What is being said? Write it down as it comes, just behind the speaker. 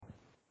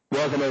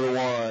Welcome,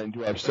 everyone,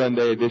 to our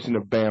Sunday edition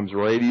of BAMS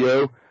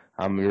Radio.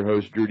 I'm your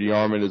host, Drew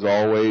DeArmond, as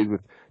always,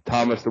 with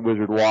Thomas the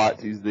Wizard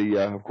Watts. He's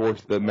of course,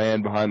 the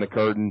man behind the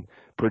curtain,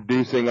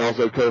 producing,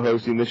 also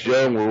co-hosting this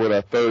show. And we're with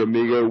our third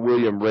amigo,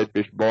 William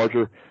Redfish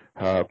Barger,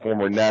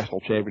 former national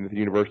champion at the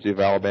University of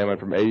Alabama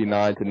from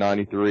 89 to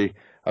 93,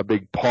 a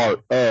big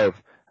part of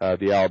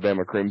the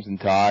Alabama Crimson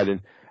Tide. And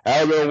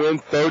Alabama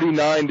wins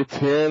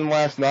 39-10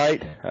 last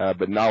night,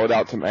 but not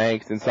without some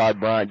angst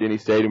inside Bryant-Denny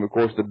Stadium. Of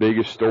course, the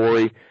biggest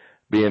story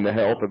being the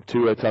health of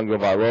Tua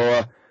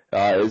Tagovailoa.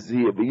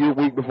 The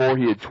week before,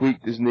 he had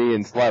tweaked his knee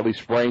and slightly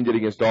sprained it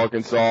against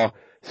Arkansas,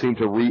 seemed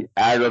to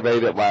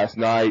re-aggravate it last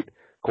night.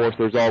 Of course,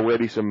 there's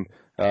already some,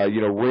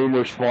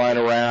 rumors flying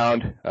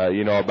around,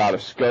 about a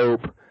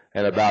scope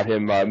and about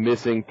him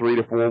missing 3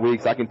 to 4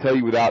 weeks. I can tell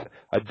you without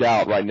a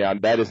doubt right now,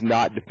 that is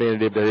not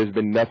definitive. There has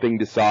been nothing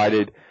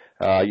decided.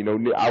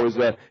 I was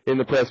in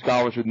the press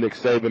conference with Nick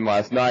Saban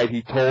last night.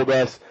 He told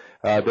us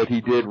that he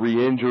did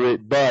re-injure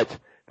it, but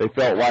they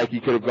felt like he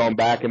could have gone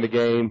back in the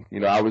game.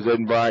 I was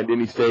in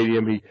Bryant-Denny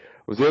Stadium. He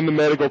was in the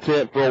medical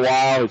tent for a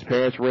while. His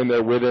parents were in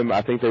there with him.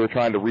 I think they were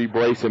trying to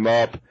re-brace him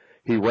up.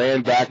 He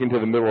ran back into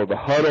the middle of the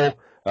huddle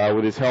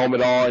with his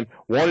helmet on,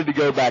 wanted to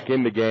go back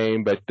in the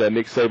game, but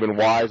Nick Saban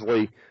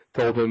wisely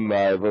told him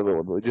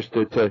just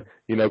to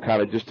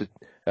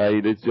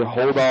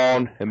hold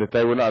on, and that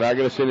they were not going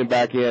to send him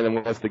back in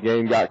unless the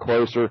game got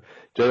closer.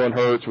 Jalen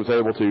Hurts was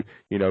able to,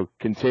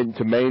 continue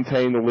to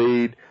maintain the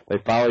lead. They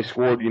finally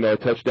scored, a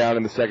touchdown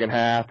in the second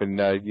half, and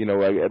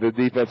the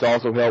defense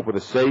also helped with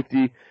a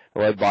safety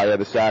led by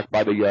the sack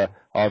by the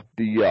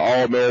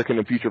All-American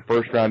and future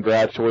first-round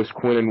draft choice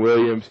Quinnen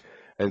Williams.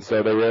 And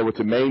so they were able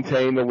to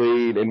maintain the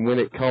lead and win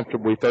it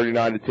comfortably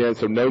 39-10.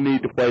 So no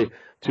need to play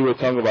Tua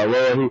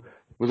Tagovailoa, who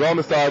was on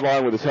the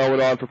sideline with his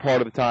helmet on for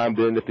part of the time,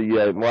 then at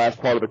the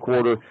last part of the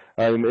quarter,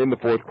 in the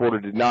fourth quarter,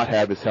 did not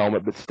have his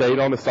helmet, but stayed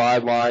on the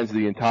sidelines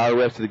the entire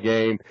rest of the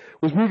game,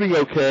 was moving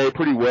okay,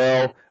 pretty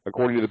well,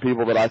 according to the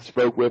people that I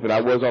spoke with, and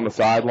I was on the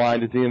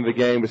sideline at the end of the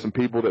game with some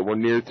people that were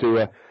near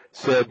to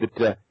said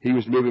that he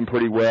was moving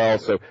pretty well.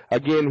 So,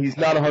 again, he's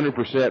not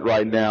 100%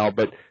 right now,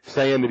 but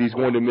saying that he's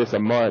going to miss a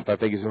month, I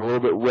think is a little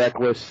bit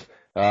reckless,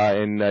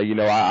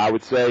 I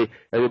would say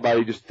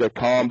everybody just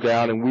calm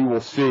down, and we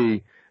will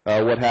see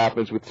what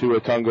happens with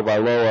Tua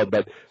Tagovailoa.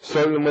 But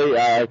certainly,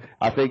 I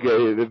think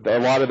a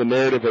lot of the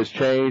narrative has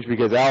changed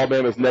because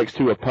Alabama's next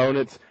two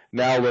opponents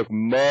now look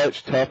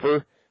much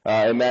tougher.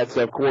 And that's,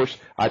 of course,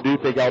 I do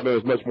think Alabama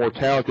is much more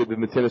talented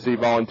than the Tennessee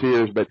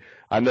Volunteers, but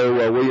I know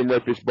William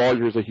Redfish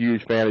Barger is a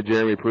huge fan of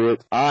Jeremy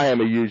Pruitt. I am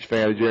a huge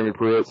fan of Jeremy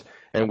Pruitt,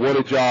 and what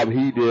a job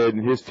he did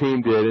and his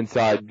team did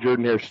inside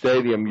Jordan-Hare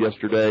Stadium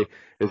yesterday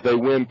as they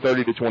win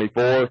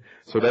 30-24.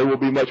 So they will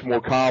be much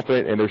more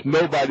confident, and there's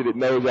nobody that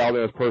knows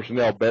Alabama's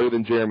personnel better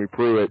than Jeremy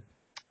Pruitt.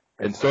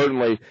 And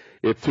certainly,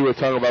 if Tua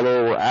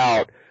Tagovailoa were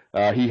out,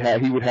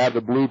 he would have the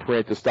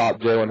blueprint to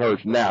stop Jalen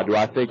Hurts. Now, do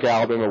I think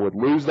Alabama would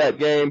lose that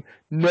game?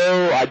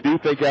 No, I do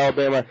think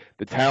Alabama,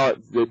 the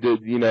talent,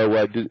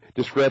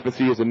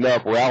 discrepancy is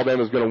enough where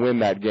Alabama's going to win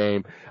that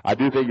game. I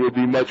do think it would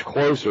be much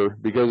closer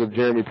because of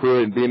Jeremy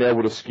Pruitt and being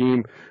able to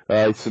scheme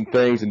some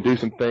things and do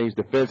some things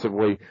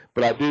defensively.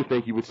 But I do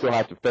think you would still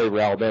have to favor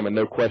Alabama,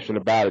 no question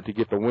about it, to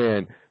get the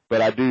win.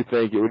 But I do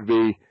think it would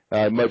be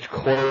much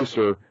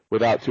closer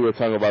without Tua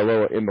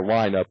Tagovailoa in the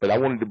lineup. But I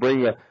wanted to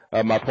bring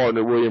my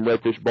partner, William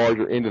Redfish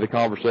Barger, into the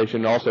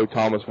conversation, and also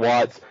Thomas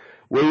Watts.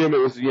 William, it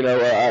was,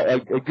 a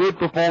good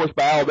performance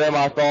by Alabama,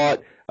 I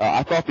thought.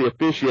 I thought the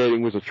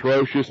officiating was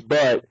atrocious,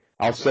 but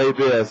I'll say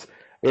this.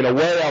 In a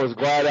way, I was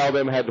glad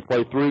Alabama had to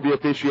play through the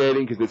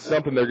officiating because it's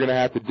something they're going to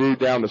have to do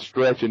down the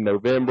stretch in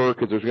November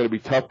because there's going to be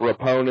tougher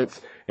opponents,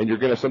 and you're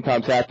going to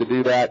sometimes have to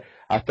do that.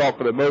 I thought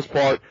for the most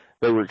part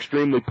they were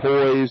extremely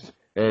poised,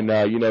 and,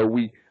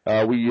 we saw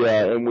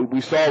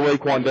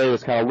Raekwon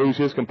Davis kind of lose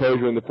his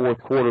composure in the fourth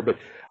quarter, but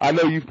I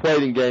know you've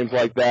played in games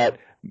like that.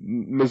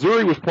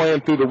 Missouri was playing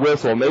through the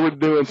whistle, and they were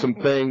doing some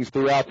things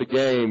throughout the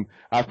game,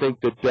 I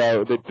think, that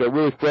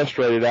really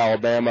frustrated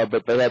Alabama,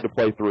 but they had to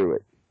play through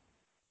it.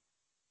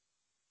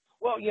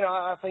 Well,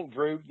 I think,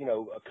 Drew,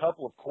 a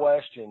couple of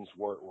questions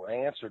were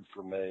answered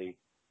for me,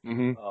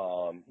 in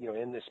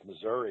this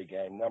Missouri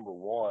game. Number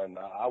one,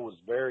 I was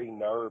very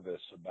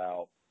nervous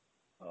about,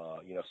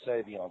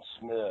 Savion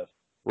Smith.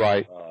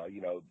 Right.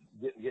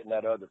 Getting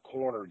that other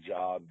corner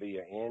job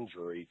via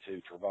injury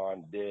to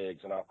Trevon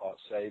Diggs, and I thought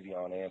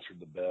Savion answered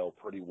the bell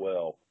pretty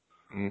well.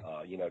 2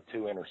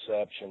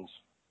 interceptions.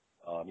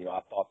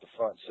 I thought the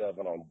front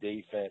seven on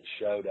defense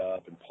showed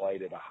up and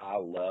played at a high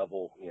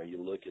level.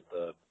 You look at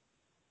the,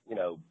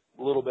 a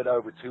little bit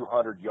over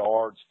 200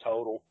 yards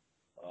total.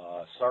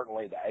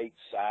 Certainly the 8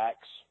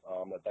 sacks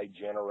that they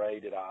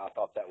generated, I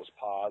thought that was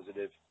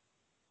positive.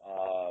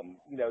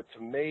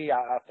 To me,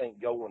 I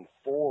think going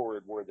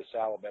forward where this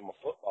Alabama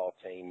football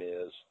team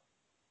is,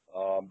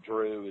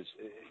 Drew, is,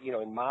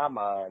 in my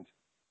mind,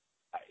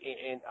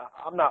 and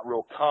I'm not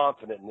real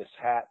confident in this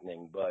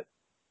happening, but,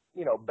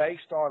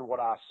 based on what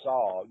I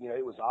saw,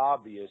 it was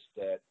obvious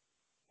that,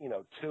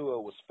 Tua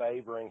was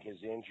favoring his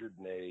injured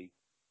knee.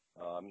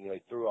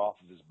 He threw off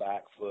of his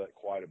back foot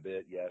quite a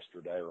bit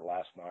yesterday, or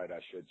last night, I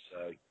should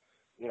say.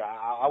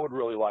 I would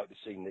really like to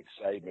see Nick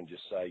Saban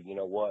just say, you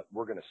know what,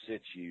 we're going to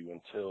sit you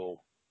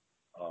until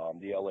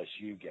the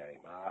LSU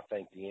game. I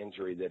think the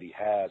injury that he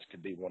has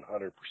could be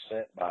 100%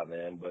 by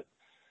then. But,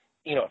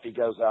 if he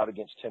goes out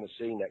against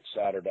Tennessee next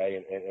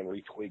Saturday and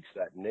retweaks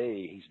that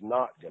knee, he's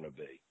not going to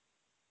be.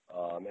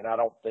 And I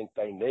don't think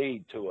they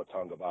need Tua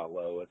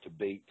Tagovailoa to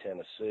beat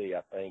Tennessee.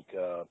 I think,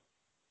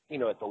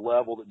 at the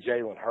level that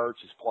Jalen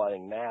Hurts is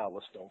playing now,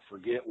 let's don't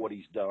forget what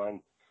he's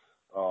done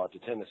to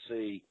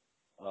Tennessee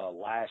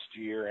last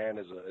year and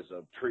as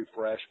a true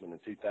freshman in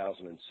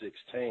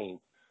 2016.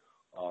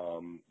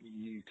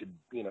 You could,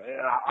 and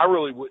I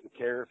really wouldn't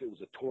care if it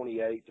was a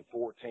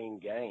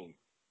 28-14 game,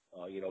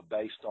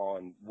 based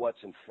on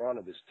what's in front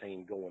of this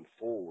team going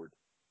forward.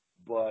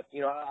 But,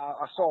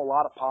 I saw a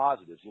lot of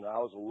positives. I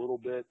was a little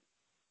bit,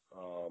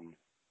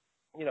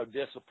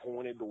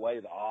 disappointed the way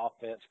the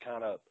offense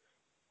kind of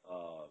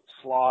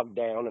slogged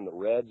down in the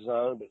red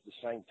zone. But at the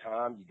same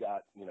time, you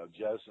got,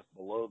 Joseph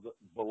below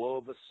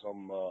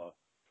some,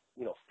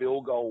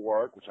 field goal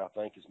work, which I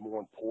think is more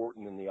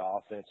important than the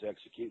offense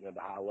executing at a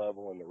high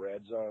level in the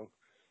red zone.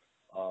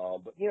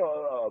 But,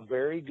 a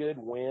very good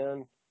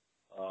win.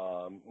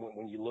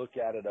 When you look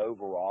at it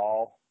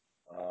overall,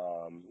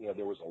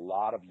 there was a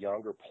lot of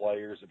younger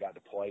players that got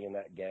to play in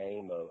that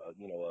game,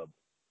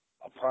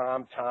 a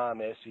prime-time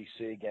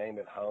SEC game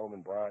at home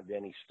in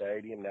Bryant-Denny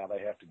Stadium. Now they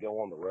have to go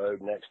on the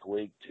road next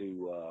week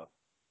to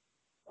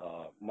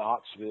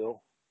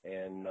Knoxville.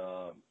 And,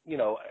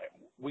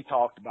 we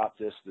talked about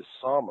this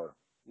summer,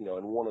 in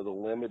one of the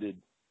limited,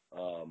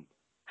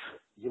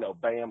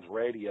 BAMS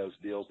radios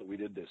deals that we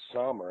did this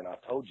summer. And I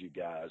told you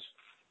guys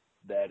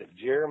that if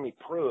Jeremy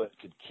Pruitt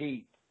could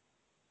keep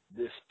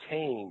this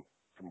team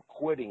from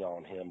quitting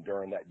on him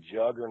during that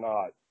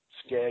juggernaut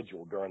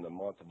schedule during the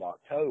month of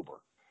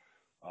October,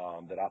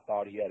 that I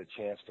thought he had a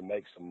chance to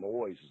make some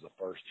noise as a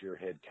first-year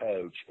head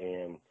coach.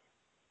 And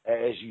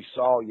as you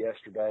saw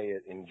yesterday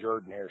in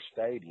Jordan-Hare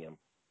Stadium,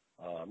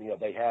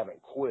 they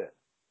haven't quit.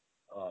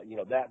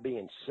 That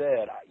being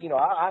said,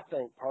 I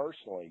think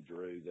personally,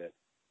 Drew, that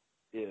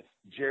if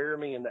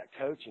Jeremy and that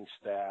coaching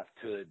staff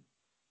could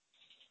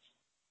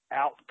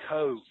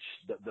outcoach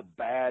the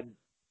bad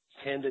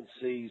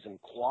tendencies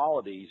and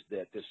qualities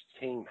that this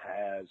team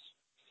has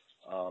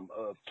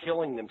of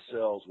killing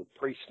themselves with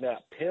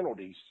pre-snap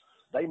penalties,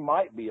 they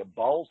might be a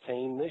bowl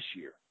team this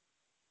year.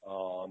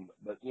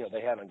 But,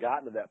 they haven't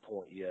gotten to that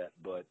point yet.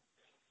 But,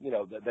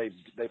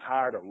 they've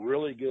hired a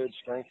really good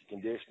strength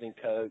and conditioning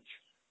coach.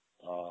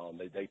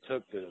 They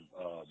took the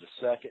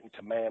second in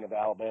command of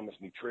Alabama's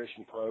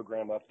nutrition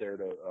program up there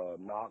to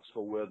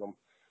Knoxville with them.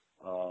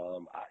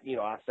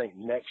 I think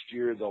next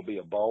year they'll be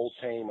a bowl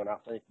team, and I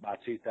think by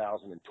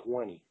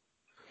 2020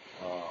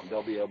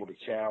 they'll be able to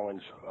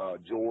challenge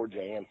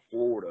Georgia and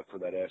Florida for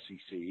that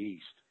SEC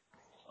East.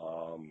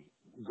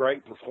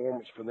 Great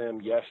performance for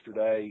them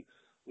yesterday,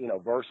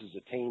 versus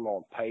a team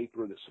on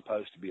paper that's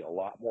supposed to be a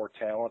lot more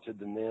talented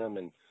than them,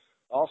 and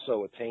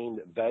also a team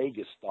that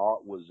Vegas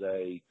thought was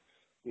a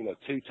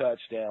 2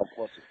 touchdown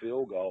plus a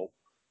field goal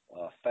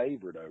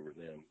favorite over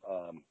them.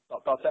 I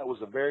thought that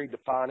was a very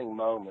defining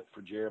moment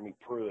for Jeremy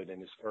Pruitt in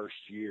his first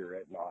year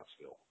at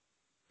Knoxville.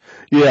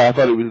 Yeah, I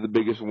thought it was the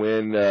biggest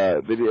win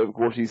that, of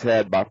course, he's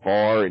had by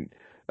far, and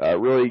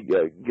really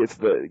gets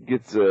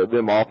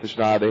them off the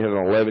schneid. They had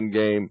an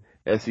 11-game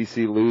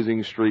SEC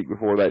losing streak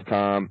before that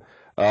time.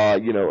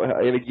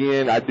 And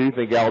again, I do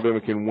think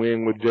Alabama can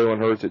win with Jalen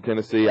Hurts at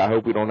Tennessee. I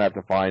hope we don't have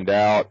to find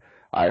out.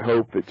 I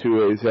hope that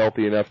Tua is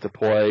healthy enough to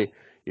play.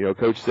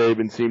 Coach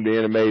Saban seemed to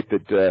intimate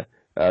that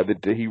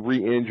he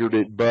re-injured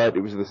it, but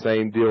it was the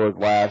same deal as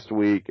last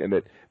week, and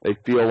that they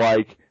feel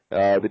like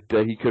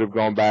that he could have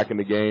gone back in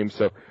the game.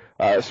 So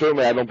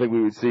certainly I don't think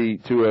we would see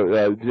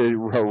Tua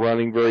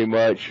running very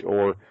much,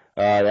 or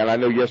and I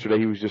know yesterday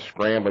he was just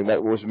scrambling.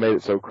 That was made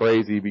it so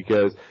crazy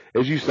because,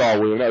 as you saw,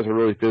 William, that was a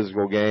really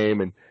physical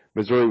game, and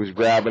Missouri was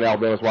grabbing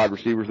Alabama's wide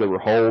receivers. They were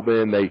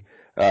holding.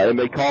 And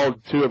they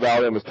called 2 of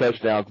Alabama's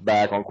touchdowns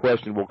back on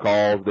questionable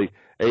calls. The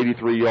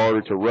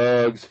 83-yarder to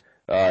Ruggs,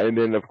 and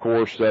then, of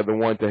course, the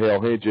one to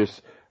Hale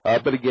Hedges.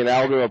 But again,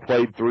 Alabama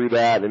played through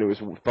that, and it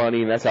was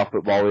funny, and that's how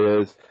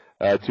football is.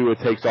 Tua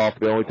takes off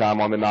the only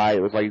time on the night.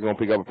 It was like he's going to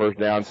pick up a first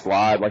down,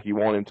 slide like you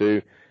want him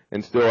to,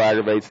 and still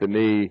aggravates the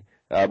knee.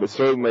 But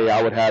certainly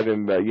I would have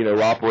him,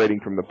 operating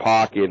from the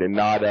pocket and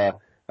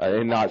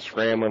not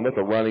scrambling. Let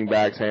the running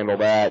backs handle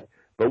that.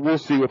 But we'll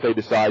see what they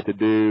decide to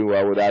do,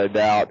 without a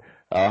doubt.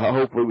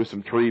 Hopefully with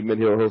some treatment,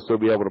 he'll still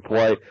be able to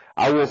play.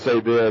 I will say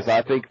this.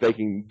 I think they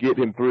can get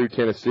him through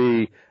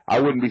Tennessee. I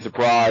wouldn't be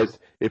surprised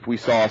if we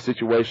saw a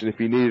situation, if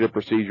he needed a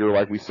procedure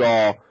like we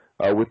saw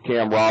with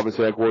Cam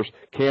Robinson. Of course,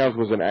 Cam's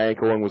was an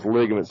ankle and was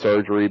ligament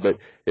surgery, but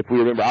if we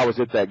remember, I was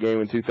at that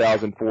game in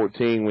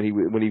 2014 when he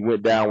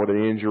went down with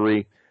an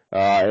injury,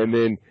 and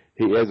then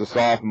he as a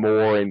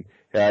sophomore, and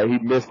he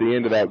missed the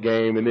end of that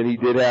game, and then he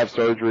did have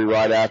surgery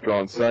right after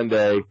on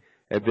Sunday,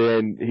 and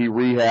then he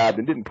rehabbed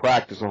and didn't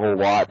practice a whole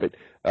lot,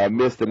 but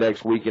missed the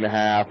next week and a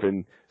half.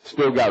 And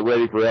still got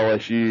ready for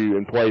LSU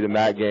and played in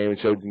that game and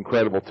showed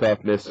incredible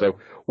toughness. So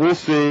we'll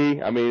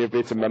see. I mean, if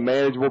it's a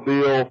manageable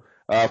deal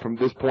from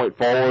this point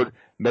forward,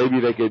 maybe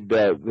they could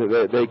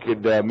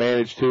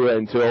manage to it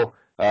until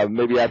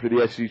maybe after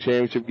the SEC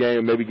championship game,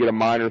 and maybe get a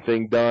minor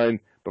thing done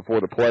before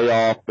the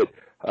playoff. But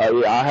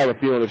I have a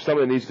feeling if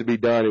something needs to be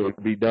done, it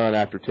would be done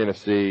after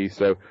Tennessee.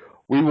 So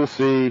we will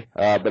see.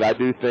 But I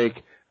do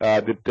think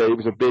that it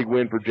was a big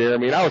win for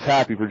Jeremy, and I was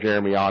happy for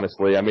Jeremy,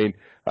 honestly. I mean,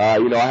 I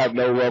have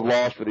no love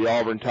lost for the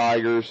Auburn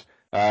Tigers.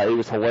 It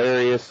was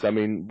hilarious. I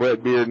mean,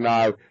 Brett Beard and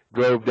I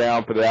drove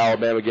down for the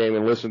Alabama game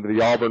and listened to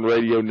the Auburn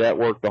radio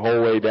network the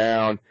whole way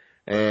down,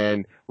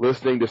 and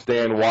listening to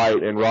Stan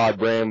White and Rod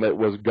Bramlett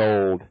was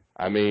gold.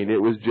 I mean,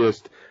 it was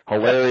just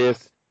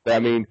hilarious. I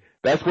mean,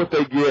 that's what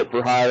they get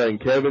for hiring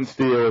Kevin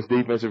Steele as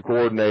defensive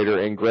coordinator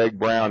and Greg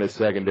Brown as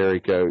secondary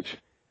coach.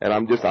 And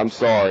I'm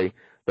sorry.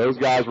 Those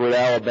guys were at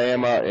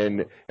Alabama,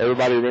 and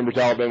everybody remembers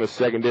Alabama's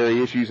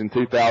secondary issues in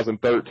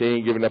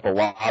 2013, giving up a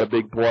lot of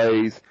big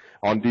plays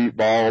on deep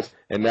balls,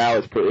 and now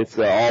it's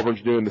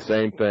Auburn's doing the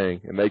same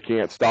thing, and they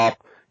can't stop,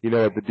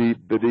 at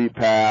the deep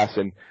pass.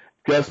 And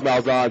Gus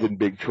Malzahn's in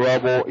big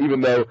trouble,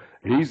 even though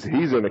he's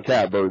in a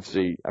catbird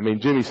seat. I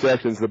mean, Jimmy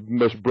Sexton's the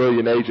most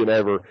brilliant agent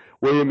ever.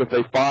 William, if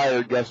they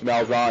fired Gus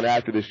Malzahn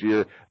after this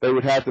year, they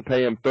would have to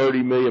pay him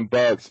 $30 million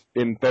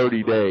in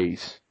 30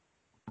 days.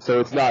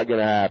 So it's not going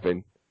to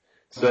happen.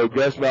 So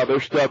they're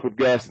stuck with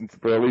Gus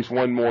for at least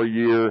one more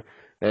year.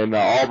 And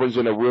Auburn's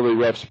in a really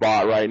rough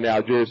spot right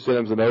now. Jared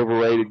Stidham's an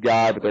overrated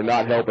guy, but they're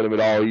not helping him at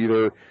all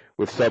either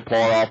with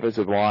subpar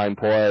offensive line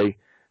play.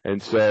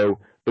 And so,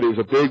 but it was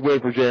a big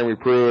win for Jeremy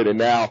Pruitt. And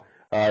now,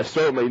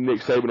 certainly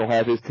Nick Saban will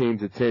have his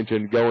team's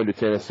attention going to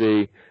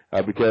Tennessee,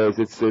 because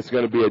it's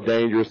going to be a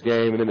dangerous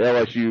game. And then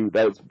LSU,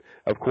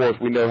 of course,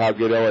 we know how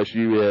good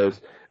LSU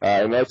is.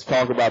 And let's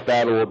talk about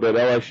that a little bit.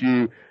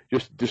 LSU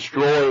just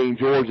destroying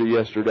Georgia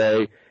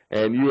yesterday.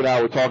 And you and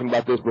I were talking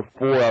about this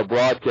before our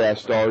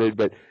broadcast started,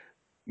 but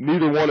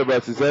neither one of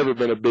us has ever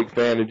been a big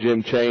fan of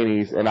Jim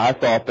Chaney's, and I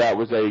thought that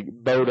was a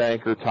boat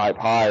anchor type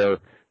hire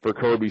for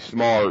Kirby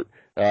Smart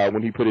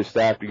when he put his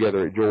staff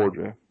together at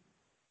Georgia.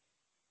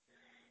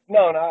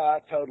 No, I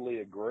totally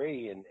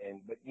agree.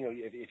 But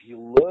if you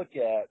look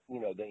at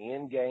the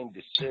in-game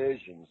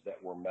decisions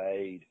that were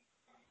made,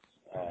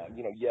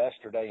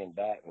 yesterday in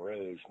Baton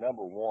Rouge,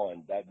 number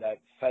one, that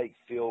fake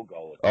field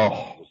goal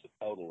was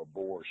a total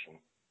abortion.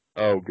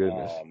 Oh,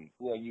 goodness.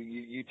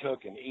 You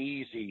took an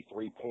easy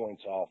 3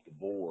 points off the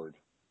board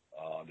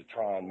to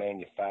try and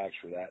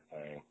manufacture that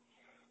thing.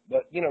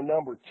 But,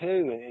 number two,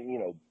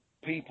 and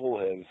people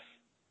have,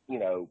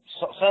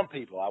 some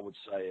people, I would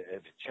say,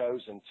 have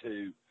chosen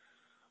to,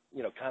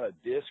 kind of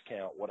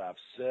discount what I've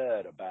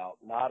said about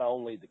not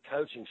only the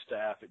coaching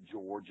staff at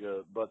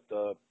Georgia, but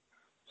the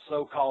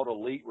so-called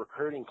elite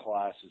recruiting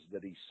classes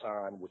that he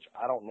signed, which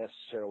I don't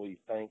necessarily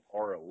think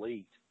are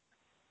elite.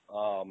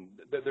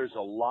 There's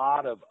a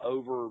lot of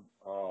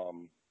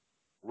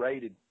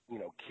rated,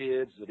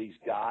 kids that he's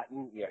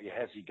gotten.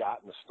 Has he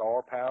gotten the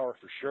star power?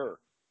 For sure.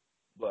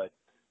 But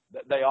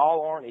they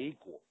all aren't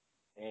equal.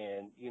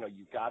 And,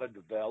 you've got to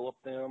develop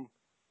them.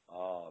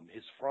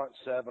 His front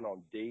seven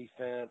on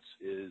defense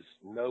is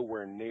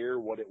nowhere near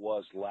what it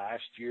was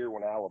last year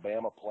when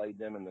Alabama played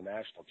them in the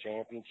national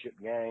championship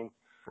game.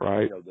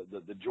 Right.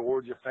 The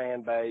Georgia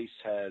fan base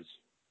has,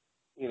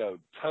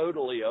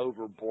 totally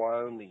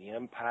overblown the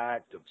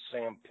impact of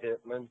Sam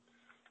Pittman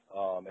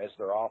as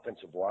their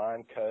offensive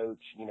line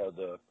coach.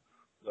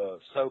 The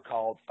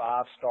so-called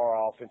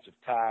five-star offensive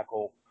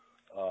tackle,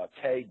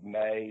 Cade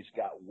Mays,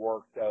 got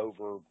worked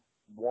over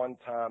one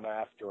time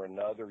after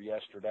another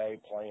yesterday,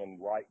 playing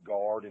right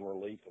guard in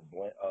relief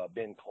of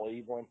Ben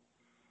Cleveland.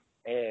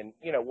 And,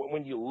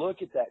 when you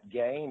look at that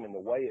game and the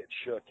way it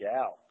shook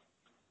out,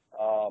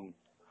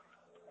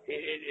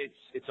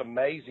 it's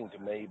amazing to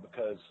me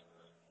because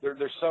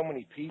there's so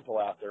many people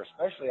out there,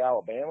 especially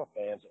Alabama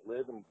fans, that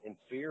live in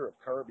fear of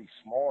Kirby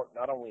Smart,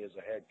 not only as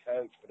a head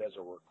coach, but as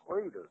a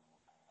recruiter.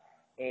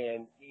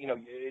 And,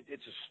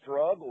 it's a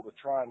struggle to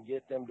try and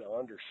get them to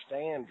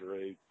understand,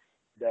 Drew,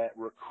 that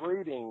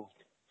recruiting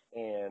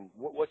and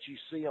what you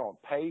see on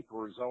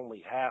paper is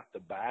only half the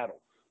battle.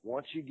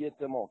 Once you get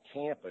them on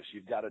campus,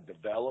 you've got to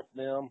develop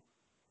them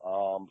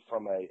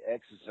from a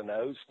X's and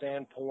O's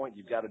standpoint.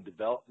 You've got to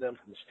develop them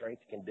from a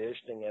strength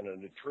conditioning and a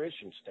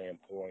nutrition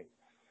standpoint.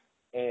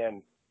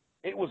 And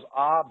it was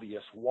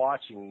obvious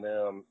watching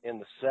them in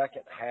the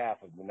second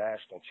half of the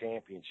national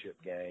championship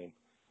game,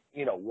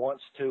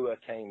 once Tua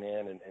came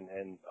in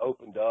and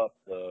opened up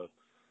the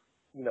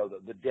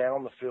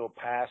down the field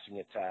passing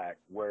attack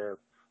where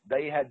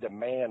they had to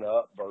man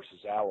up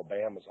versus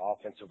Alabama's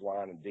offensive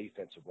line and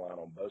defensive line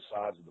on both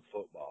sides of the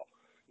football.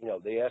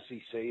 The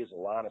SEC is a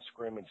line of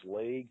scrimmage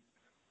league,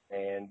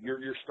 and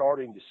you're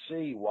starting to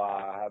see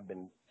why I've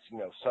been,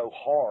 so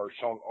harsh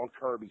on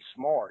Kirby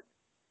Smart.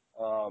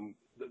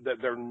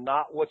 They're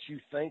not what you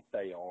think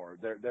they are.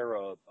 They're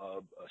a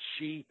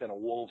sheep in a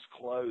wolf's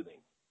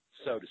clothing,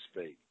 so to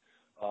speak.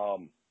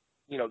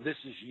 This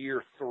is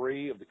year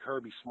 3 of the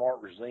Kirby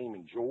Smart regime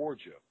in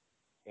Georgia,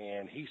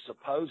 and he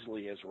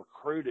supposedly is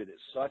recruited at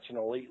such an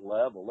elite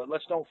level.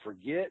 Let's don't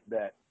forget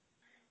that,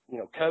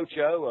 Coach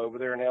O over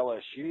there in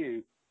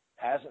LSU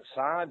hasn't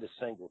signed a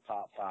single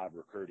top 5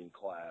 recruiting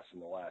class in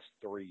the last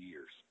 3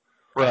 years.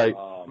 Right.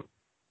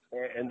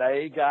 And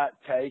they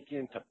got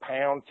taken to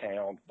Pound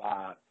Town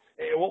by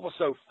 – what was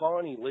so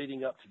funny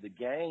leading up to the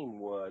game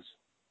was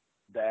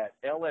that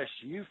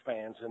LSU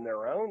fans in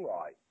their own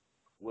right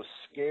was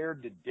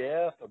scared to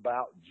death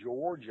about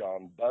Georgia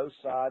on both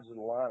sides of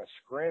the line of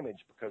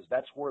scrimmage, because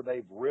that's where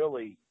they've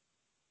really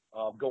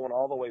going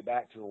all the way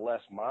back to the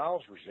Les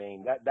Miles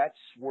regime, that's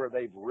where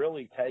they've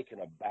really taken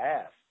a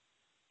bath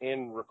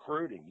in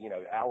recruiting.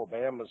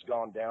 Alabama's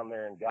gone down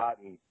there and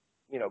gotten,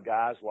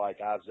 guys like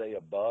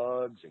Isaiah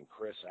Buggs and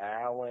Chris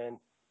Allen,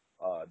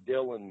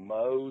 Dylan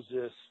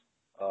Moses,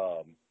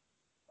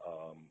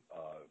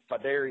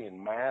 Fidarian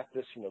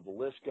Mathis, the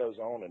list goes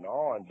on and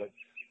on. But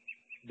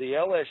the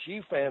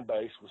LSU fan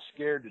base was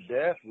scared to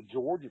death with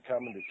Georgia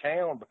coming to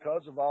town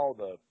because of all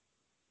the,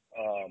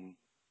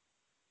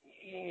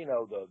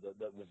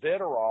 the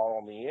vitriol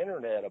on the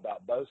internet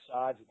about both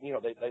sides.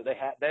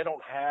 They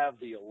don't have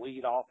the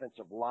elite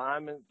offensive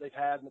linemen they've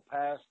had in the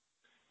past,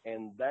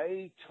 and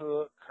they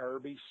took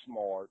Kirby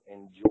Smart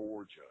and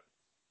Georgia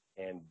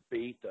and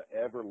beat the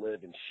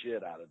ever-living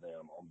shit out of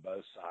them on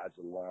both sides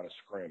of the line of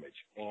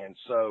scrimmage. And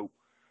so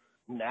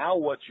now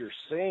what you're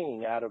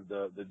seeing out of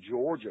the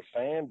Georgia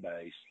fan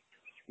base,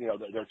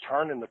 they're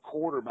turning the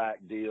quarterback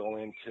deal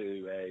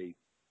into a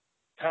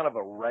kind of a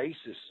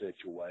racist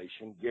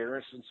situation.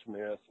 Garrison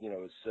Smith,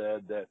 has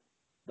said that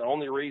the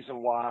only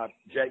reason why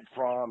Jake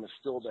Fromm is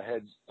still the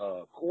head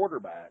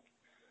quarterback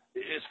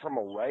is from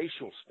a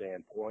racial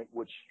standpoint,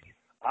 which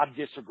I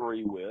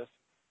disagree with.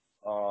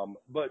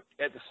 But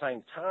at the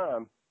same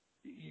time,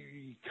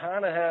 you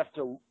kind of have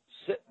to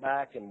sit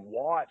back and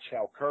watch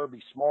how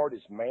Kirby Smart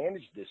has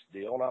managed this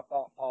deal. And I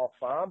thought Paul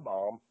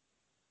Feinbaum,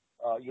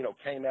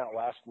 came out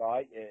last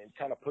night and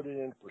kind of put it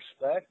into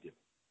perspective.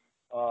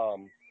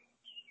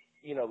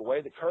 The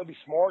way that Kirby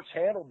Smart's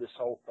handled this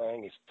whole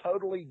thing is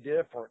totally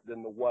different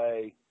than the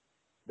way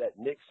that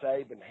Nick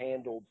Saban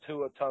handled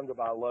Tua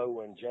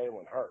Tagovailoa and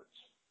Jalen Hurts.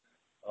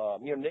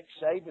 Nick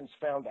Saban's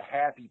found a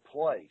happy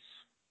place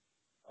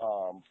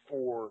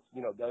for,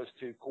 those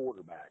two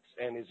quarterbacks,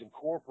 and is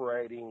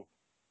incorporating,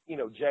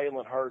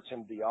 Jalen Hurts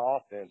into the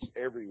offense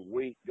every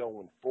week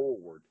going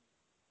forward.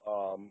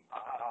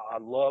 I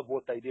love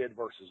what they did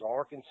versus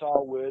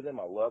Arkansas with him.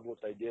 I love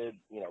what they did,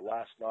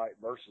 last night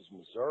versus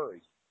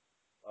Missouri.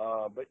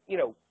 But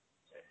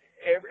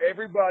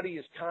everybody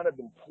has kind of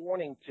been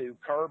pointing to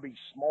Kirby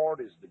Smart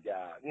as the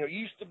guy. It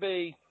used to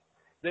be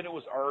that it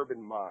was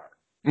Urban Meyer.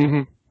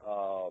 Mm-hmm.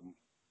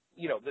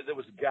 That there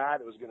was a guy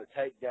that was going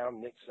to take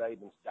down Nick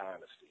Saban's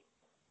dynasty.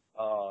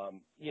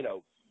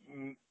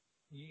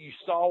 You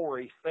saw where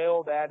he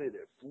failed at it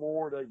at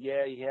Florida.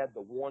 Yeah, he had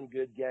the one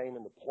good game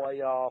in the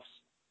playoffs.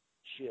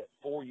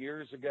 4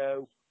 years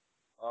ago.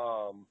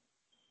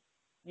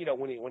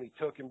 When he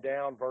took him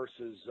down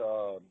versus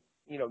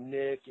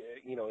Nick,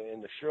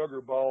 in the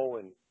Sugar Bowl,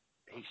 and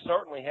he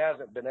certainly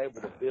hasn't been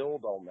able to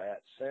build on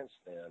that since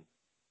then.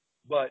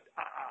 But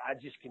I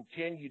just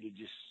continue to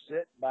just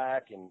sit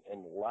back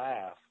and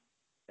laugh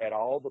at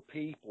all the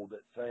people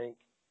that think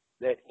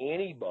that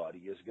anybody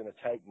is going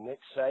to take Nick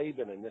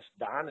Saban and this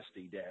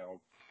dynasty down.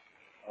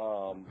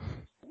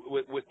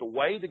 With the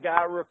way the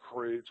guy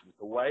recruits, with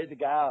the way the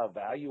guy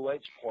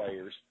evaluates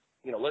players.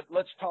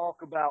 Let's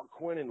talk about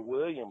Quinnen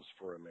Williams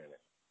for a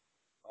minute.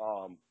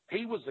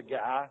 He was a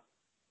guy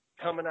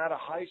coming out of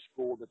high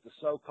school that the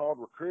so-called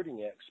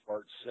recruiting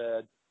experts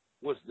said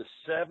was the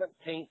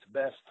 17th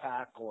best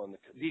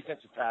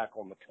defensive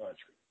tackle in the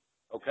country.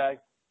 Okay?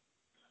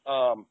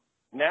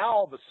 Now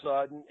all of a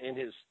sudden, in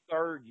his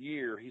third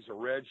year, he's a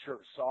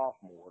redshirt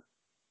sophomore.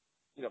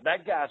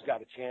 That guy's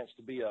got a chance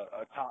to be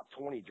a top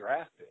 20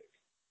 draft pick.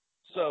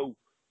 So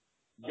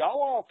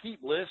y'all all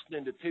keep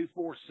listening to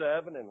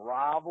 247 and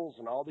Rivals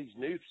and all these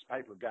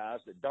newspaper guys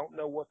that don't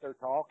know what they're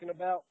talking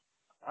about.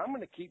 I'm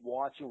going to keep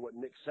watching what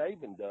Nick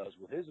Saban does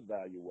with his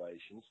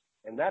evaluations,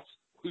 and that's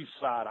whose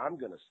side I'm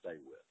going to stay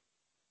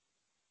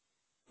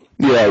with.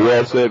 Yeah,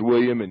 well said,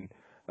 William. And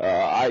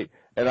I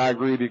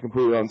agree with you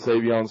completely on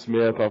Savion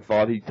Smith. I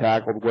thought he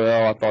tackled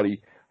well. I thought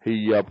he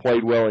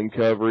played well in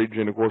coverage,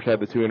 and of course had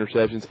the 2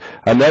 interceptions.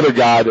 Another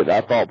guy that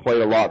I thought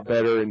played a lot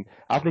better, and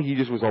I think he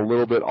just was a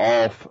little bit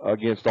off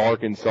against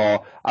Arkansas.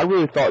 I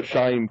really thought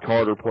Shyheim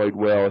Carter played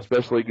well,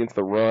 especially against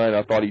the run.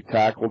 I thought he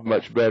tackled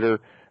much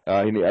better.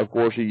 Of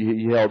course,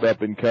 he held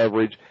up in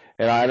coverage.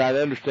 And I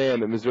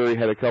understand that Missouri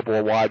had a couple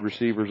of wide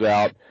receivers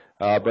out,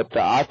 but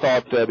I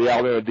thought the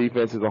Alabama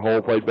defense as a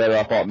whole played better.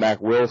 I thought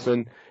Mack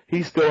Wilson,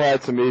 he still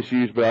had some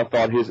issues, but I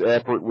thought his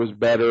effort was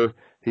better.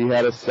 He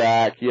had a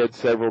sack. He had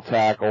several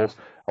tackles.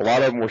 A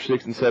lot of them were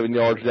 6 and 7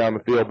 yards down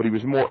the field, but he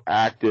was more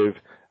active,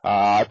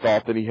 I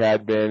thought, than he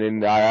had been.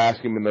 And I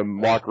asked him in the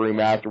locker room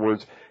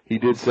afterwards. He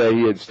did say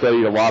he had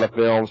studied a lot of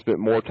film, spent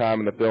more time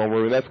in the film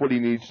room, and that's what he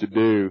needs to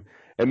do.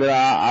 And then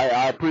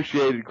I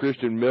appreciated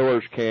Christian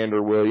Miller's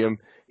candor, William.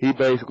 he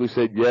basically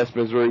said, yes,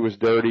 Missouri was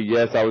dirty.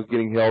 Yes, I was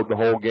getting held the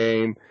whole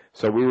game.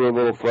 So we were a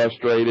little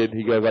frustrated.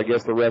 He goes, I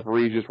guess the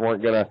referees just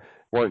weren't gonna,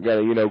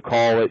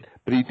 call it.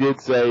 But he did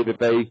say that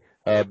they,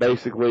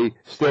 basically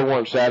still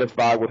weren't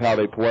satisfied with how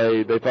they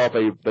played. They thought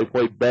they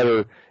played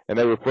better, and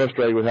they were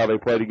frustrated with how they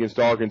played against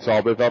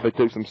Arkansas. They thought they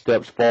took some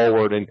steps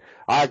forward. And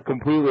I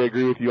completely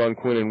agree with you on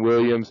Quinnen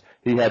Williams.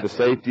 He had the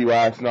safety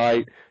last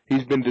night.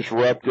 He's been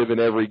disruptive in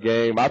every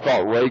game. I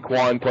thought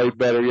Raekwon played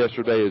better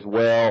yesterday as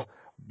well.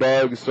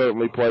 Buggs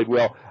certainly played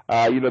well.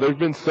 There's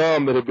been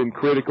some that have been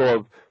critical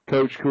of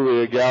Coach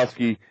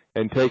Kuliagowski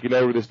and taking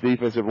over this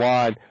defensive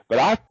line, but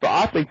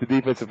I think the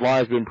defensive line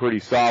has been pretty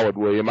solid,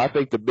 William. I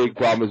think the big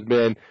problem has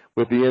been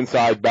with the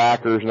inside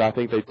backers, and I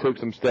think they took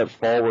some steps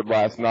forward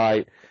last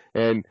night.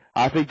 And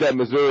I think that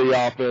Missouri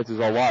offense is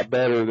a lot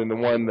better than the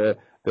one that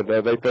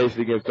they faced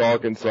against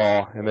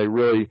Arkansas, and they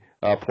really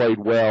played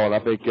well. And I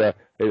think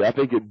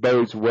it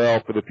bodes well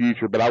for the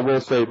future. But I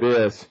will say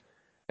this,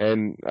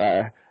 and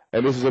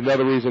this is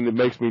another reason that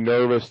makes me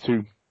nervous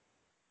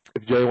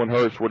if Jalen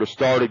Hurts were to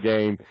start a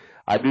game.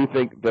 I do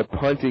think the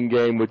punting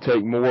game would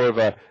take more of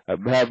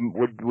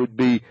would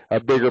be a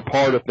bigger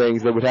part of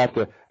things. They would have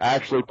to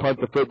actually punt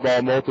the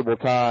football multiple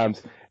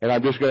times. And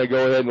I'm just going to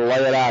go ahead and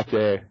lay it out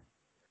there.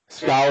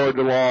 Skylar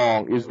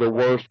DeLong is the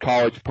worst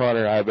college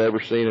punter I've ever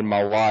seen in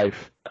my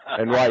life.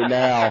 And right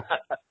now,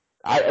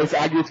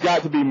 it's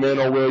got to be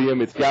mental,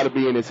 William. It's got to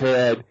be in his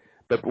head.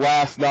 But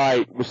last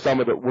night was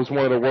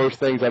one of the worst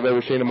things I've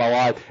ever seen in my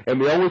life. And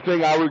the only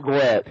thing I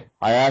regret,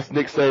 I asked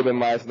Nick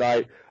Saban last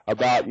night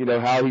about,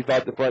 how he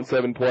thought the front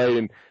seven played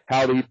and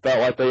how he felt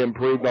like they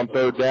improved on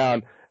third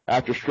down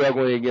after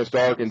struggling against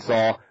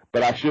Arkansas.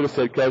 But I should have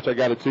said, Coach, I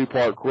got a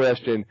two-part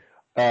question.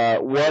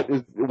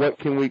 What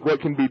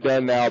can be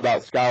done now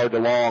about Skylar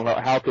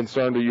DeLong? How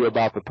concerned are you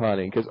about the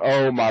punting? Because,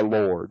 oh my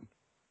Lord.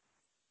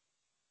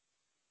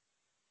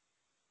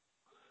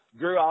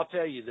 Drew, I'll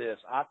tell you this.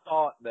 I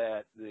thought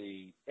that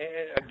and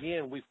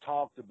again, we've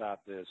talked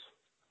about this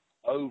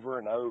over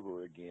and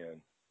over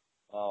again.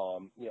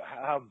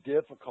 How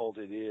difficult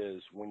it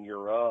is when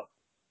you're up,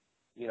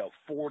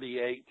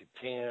 48-10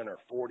 or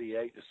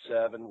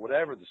 48-7,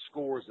 whatever the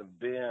scores have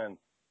been,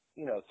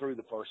 through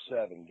the first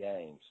 7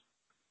 games.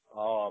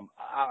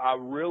 I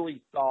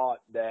really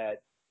thought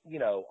that,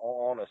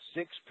 on a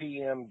 6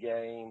 p.m.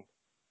 game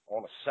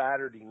on a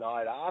Saturday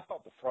night, I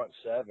thought the front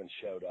seven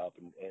showed up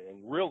and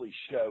really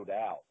showed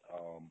out.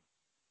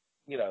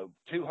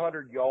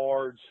 200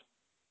 yards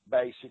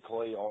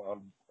basically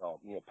on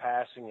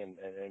passing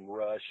and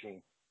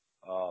rushing.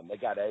 They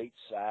got 8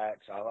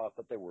 sacks. I thought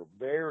that they were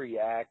very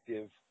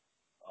active,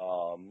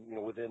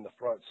 within the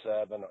front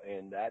seven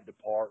in that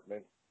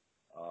department.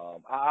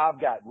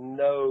 I've got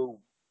no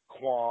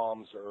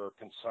qualms or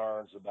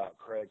concerns about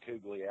Craig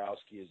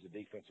Kugliowski as the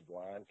defensive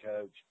line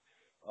coach.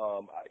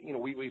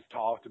 We've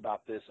talked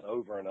about this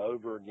over and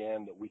over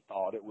again, that we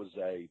thought it was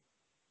a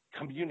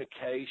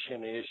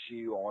communication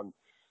issue on,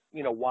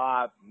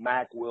 why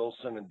Mac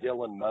Wilson and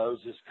Dylan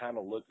Moses kind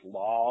of looked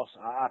lost.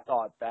 I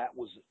thought that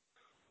was,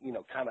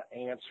 kind of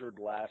answered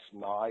last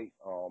night,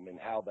 in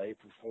how they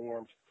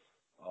performed.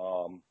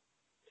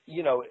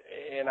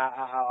 And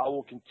I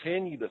will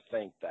continue to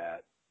think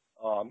that.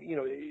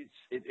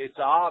 It's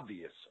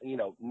obvious,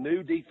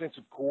 new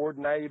defensive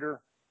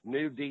coordinator,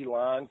 new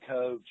D-line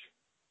coach,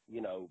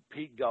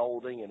 Pete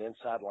Golding and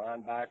inside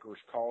linebackers,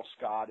 Carl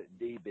Scott at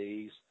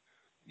DBs.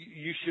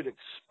 You should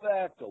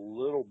expect a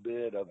little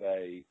bit of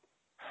a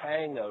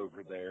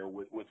hangover there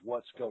with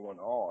what's going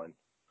on.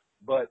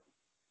 But,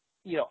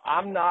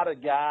 I'm not a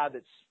guy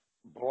that's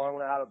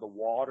blown out of the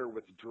water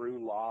with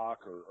Drew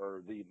Lock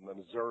or the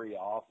Missouri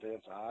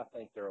offense. I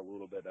think they're a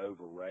little bit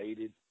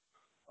overrated.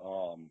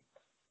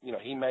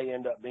 He may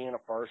end up being a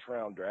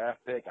first-round draft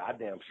pick. I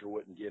damn sure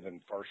wouldn't give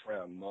him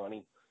first-round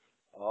money.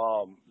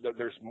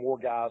 There's more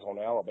guys on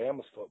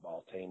Alabama's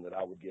football team that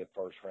I would give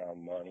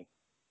first-round money.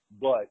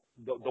 But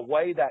the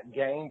way that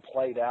game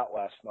played out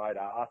last night,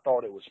 I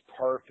thought it was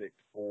perfect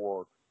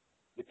for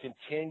the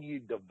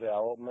continued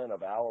development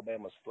of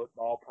Alabama's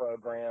football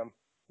program.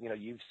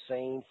 You've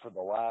seen for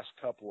the last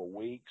couple of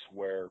weeks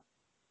where,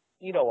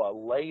 a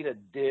late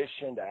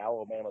addition to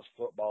Alabama's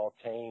football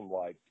team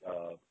like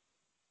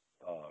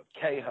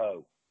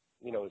Cahoe,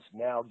 is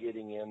now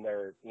getting in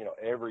there,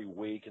 every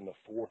week in the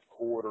fourth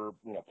quarter,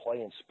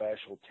 playing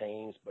special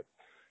teams. But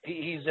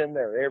he's in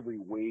there every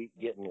week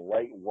getting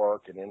late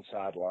work at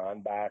inside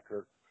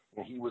linebacker.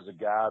 And he was a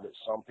guy that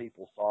some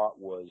people thought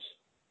was,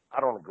 I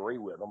don't agree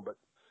with him, but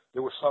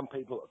there were some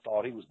people that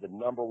thought he was the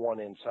number one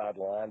inside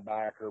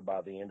linebacker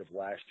by the end of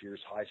last year's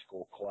high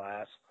school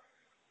class.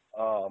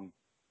 And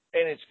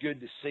it's good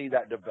to see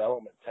that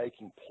development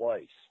taking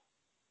place.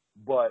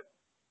 But,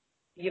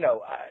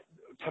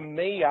 to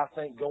me, I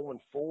think going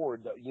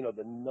forward,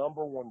 the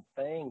number one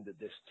thing that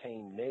this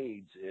team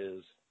needs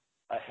is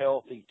a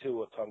healthy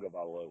Tua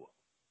Tagovailoa.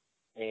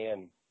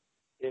 And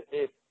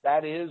if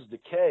that is the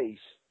case,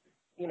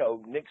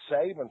 Nick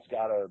Saban's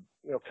got to,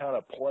 kind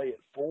of play it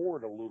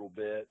forward a little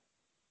bit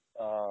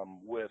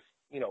with,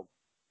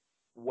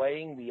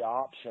 weighing the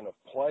option of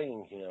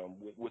playing him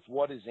with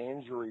what his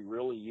injury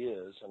really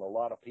is, and a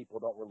lot of people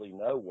don't really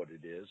know what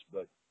it is,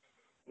 but,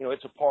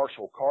 it's a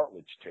partial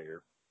cartilage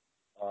tear.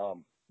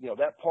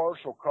 That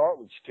partial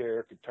cartilage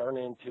tear could turn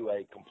into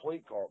a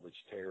complete cartilage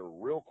tear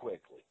real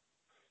quickly.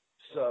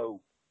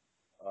 So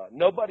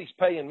nobody's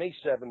paying me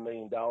 $7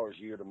 million a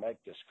year to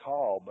make this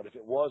call, but if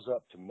it was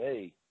up to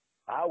me,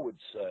 I would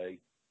say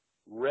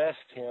rest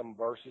him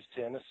versus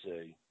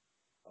Tennessee.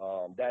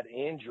 That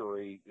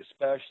injury,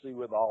 especially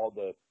with all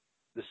the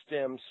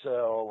stem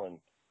cell and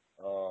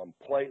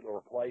platelet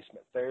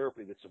replacement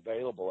therapy that's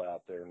available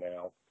out there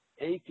now,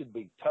 he could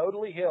be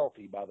totally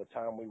healthy by the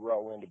time we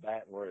roll into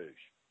Baton Rouge.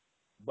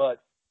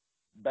 But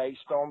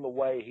based on the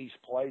way he's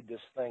played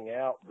this thing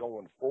out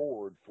going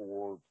forward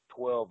for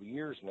 12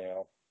 years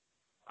now,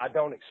 I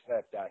don't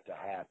expect that to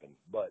happen,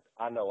 but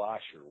I know I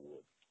sure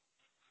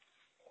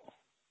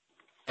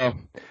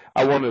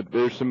would.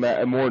 There's some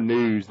more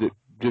news that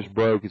just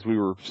broke as we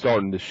were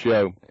starting the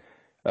show.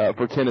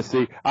 For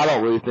Tennessee, I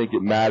don't really think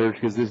it matters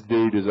because this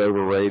dude is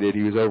overrated.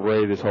 He was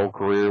overrated his whole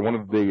career. One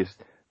of the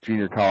biggest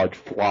junior college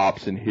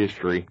flops in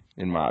history,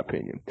 in my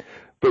opinion.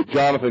 But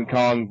Jonathan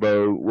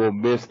Kongbo will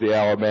miss the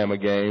Alabama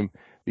game.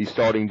 The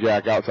starting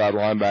jack outside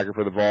linebacker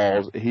for the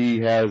Vols. He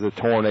has a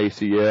torn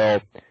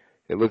ACL.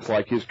 It looks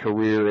like his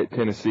career at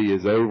Tennessee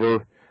is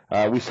over.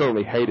 We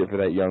certainly hate it for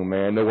that young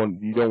man.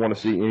 You don't want to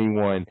see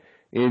anyone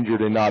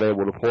injured and not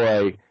able to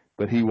play,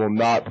 but he will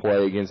not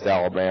play against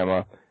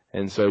Alabama.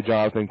 And so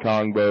Jonathan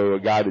Kongbo, a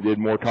guy that did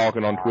more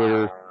talking on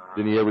Twitter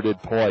than he ever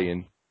did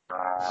playing.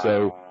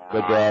 So,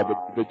 but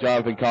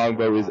Jonathan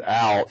Kongbo is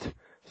out.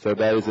 So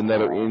that is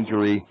another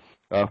injury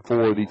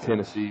for the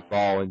Tennessee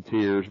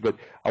Volunteers. But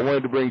I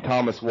wanted to bring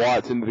Thomas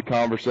Watts into the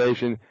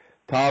conversation.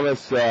 Thomas,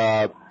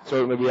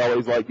 certainly we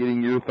always like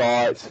getting your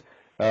thoughts.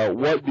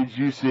 What did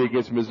you see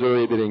against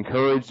Missouri that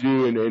encouraged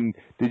you, and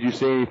did you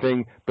see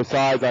anything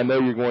besides, I know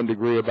you're going to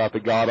agree about the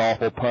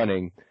god-awful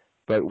punting,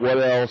 but what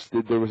else,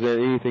 was there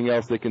anything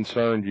else that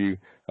concerned you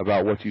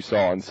about what you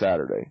saw on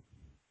Saturday?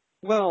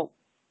 Well,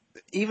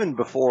 even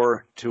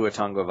before Tua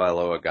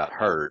Tagovailoa got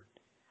hurt,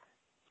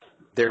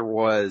 there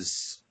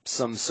was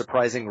some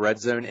surprising red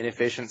zone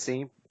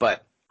inefficiency,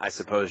 but I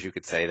suppose you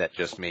could say that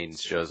just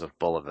means Joseph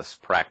Bulovas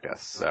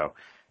practice. So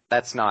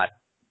that's not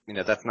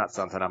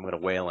something I'm going to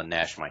wail and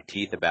gnash my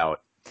teeth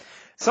about.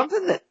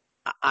 Something that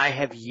I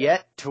have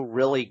yet to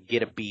really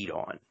get a beat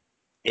on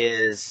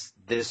is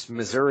this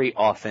Missouri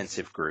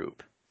offensive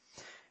group,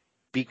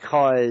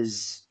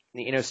 because,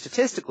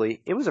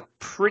 statistically, it was a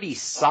pretty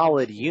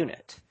solid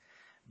unit,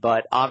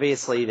 but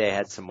obviously they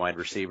had some wide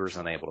receivers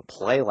unable to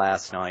play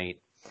last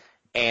night.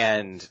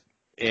 And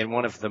in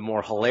one of the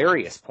more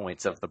hilarious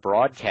points of the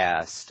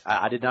broadcast,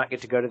 I did not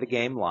get to go to the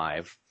game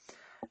live.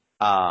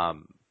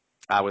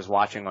 I was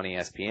watching on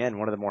ESPN.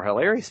 One of the more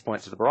hilarious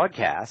points of the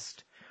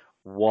broadcast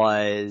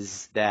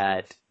was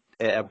that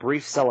a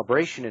brief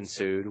celebration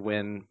ensued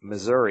when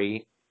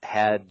Missouri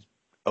had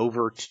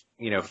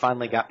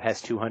finally got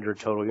past 200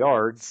 total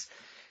yards,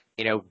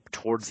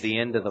 towards the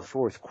end of the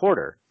fourth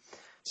quarter.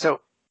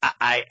 So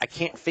I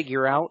can't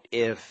figure out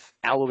if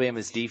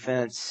Alabama's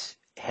defense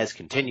has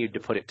continued to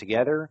put it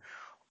together,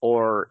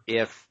 or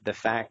if the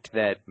fact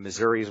that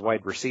Missouri's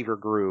wide receiver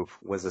group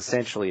was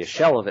essentially a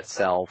shell of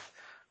itself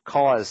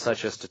caused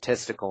such a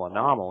statistical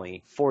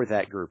anomaly for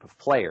that group of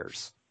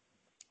players.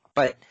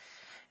 But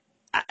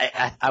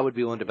I would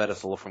be willing to bet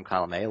it's a little from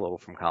column A, a little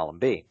from column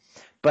B.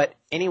 But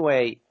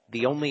anyway,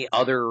 the only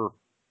other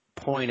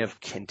point of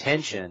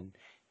contention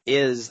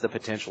is the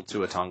potential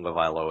Tua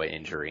Tagovailoa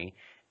injury.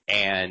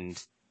 And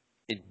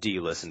do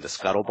you listen to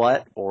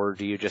scuttlebutt, or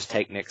do you just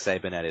take Nick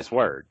Saban at his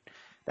word?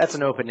 That's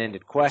an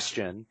open-ended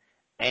question,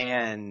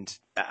 and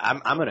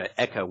I'm going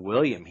to echo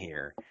William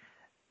here.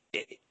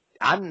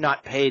 I'm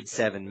not paid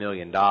 $7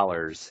 million,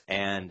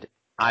 and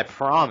I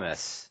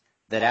promise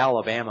that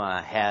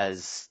Alabama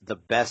has the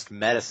best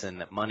medicine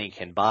that money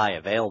can buy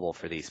available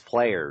for these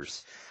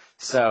players.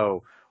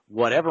 So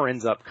whatever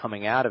ends up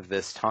coming out of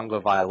this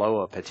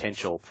Tagovailoa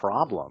potential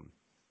problem,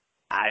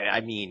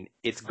 I mean,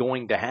 it's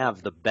going to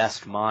have the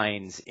best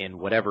minds in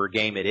whatever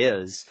game it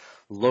is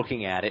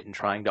looking at it and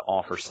trying to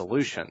offer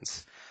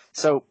solutions.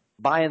 So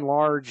by and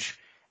large,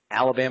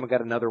 Alabama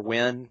got another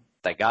win.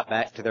 They got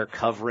back to their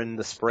covering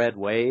the spread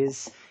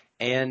ways,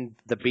 and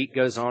the beat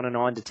goes on and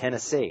on to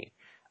Tennessee.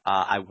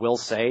 I will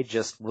say,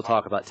 we'll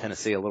talk about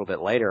Tennessee a little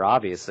bit later,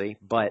 obviously,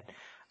 but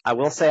I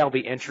will say I'll be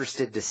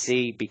interested to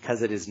see,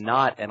 because it is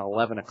not an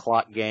 11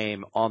 o'clock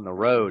game on the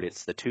road,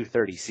 it's the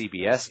 2:30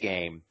 CBS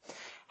game,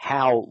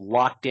 how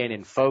locked in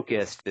and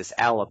focused this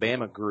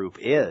Alabama group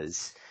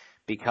is,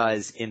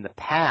 because in the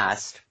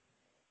past,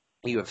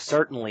 you have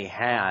certainly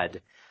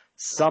had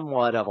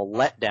somewhat of a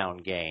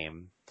letdown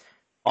game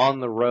on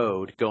the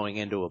road going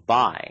into a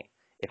bye.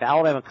 If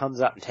Alabama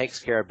comes up and takes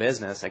care of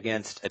business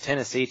against a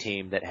Tennessee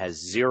team that has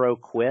zero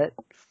quit,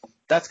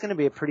 that's going to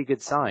be a pretty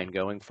good sign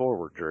going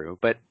forward, Drew.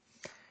 But,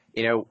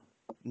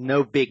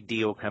 no big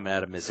deal coming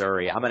out of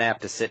Missouri. I'm going to have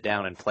to sit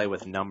down and play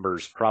with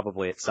numbers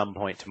probably at some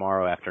point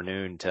tomorrow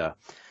afternoon to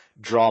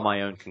draw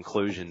my own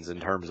conclusions in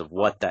terms of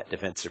what that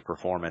defensive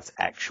performance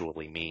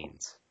actually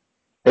means.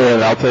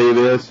 And I'll tell you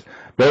this,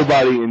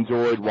 nobody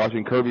enjoyed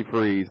watching Kirby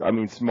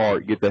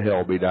Smart, get the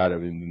hell beat out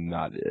of him than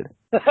I did.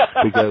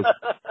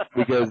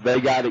 Because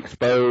they got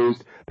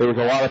exposed. There was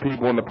a lot of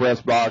people in the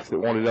press box that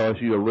wanted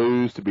LSU to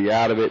lose, to be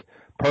out of it.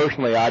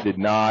 Personally, I did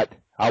not.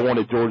 I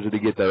wanted Georgia to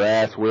get their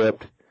ass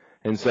whipped.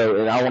 And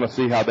I want to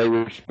see how they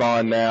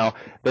respond now.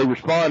 They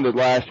responded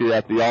last year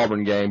after the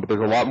Auburn game, but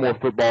there's a lot more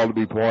football to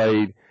be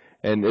played.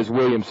 And as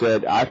William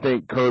said, I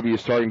think Kirby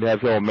is starting to have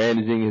trouble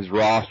managing his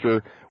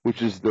roster,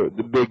 which is the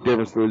big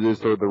difference for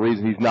this, or the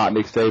reason he's not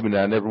Nick Saban, and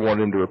I never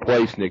wanted him to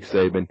replace Nick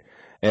Saban.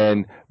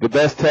 And the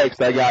best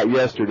text I got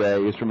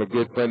yesterday is from a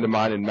good friend of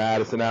mine in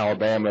Madison,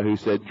 Alabama, who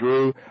said,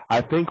 "Drew,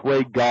 I think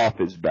Ray Goff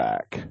is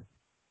back."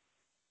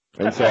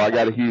 And so I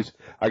got a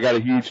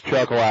huge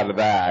chuckle out of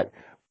that.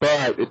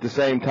 But at the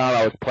same time,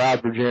 I was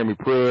proud for Jeremy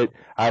Pruitt.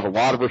 I have a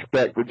lot of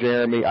respect for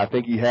Jeremy. I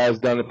think he has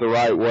done it the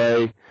right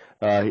way.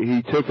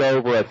 He took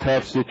over a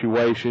tough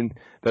situation.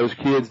 Those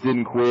kids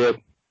didn't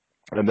quit,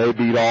 and they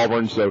beat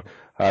Auburn. So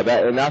I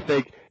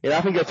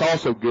think that's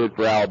also good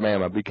for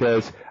Alabama,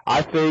 because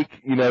I think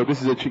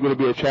this is going to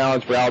be a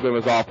challenge for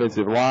Alabama's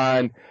offensive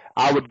line.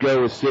 I would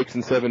go with 6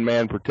 and 7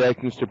 man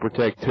protections to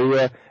protect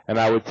Tua, and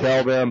I would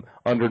tell them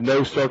under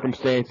no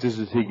circumstances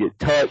does he get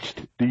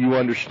touched. Do you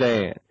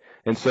understand?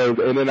 And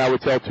then I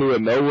would tell Tua,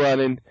 no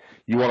running.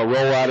 You want to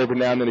roll out every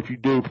now and then. If you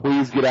do,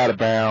 please get out of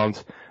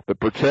bounds, but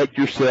protect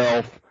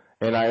yourself.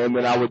 And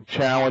then I would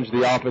challenge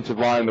the offensive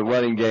line in the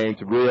running game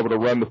to be able to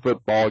run the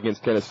football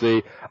against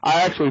Tennessee.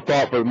 I actually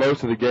thought for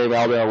most of the game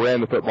Alabama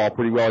ran the football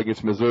pretty well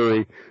against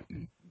Missouri.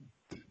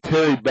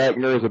 Terry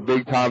Beckner is a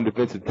big-time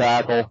defensive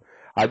tackle.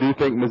 I do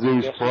think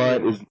Mizzou's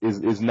front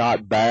is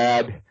not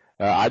bad.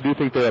 I do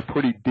think they're a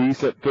pretty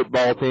decent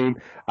football team.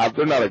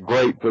 They're not a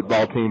great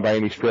football team by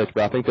any stretch,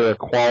 but I think they're a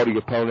quality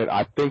opponent.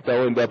 I think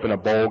they'll end up in a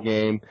bowl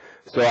game.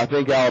 So I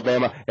think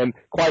Alabama, and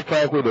quite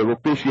frankly, the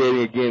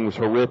officiating again was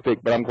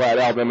horrific, but I'm glad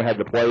Alabama had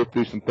to play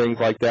through some things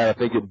like that. I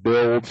think it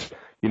builds,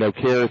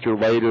 character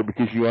later,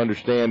 because you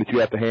understand that you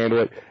have to handle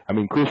it. I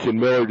mean, Christian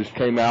Miller just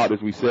came out,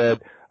 as we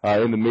said,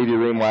 in the media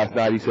room last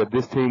night. He said,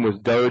 this team was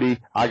dirty.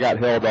 I got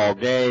held all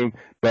game,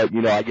 but,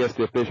 I guess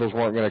the officials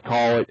weren't going to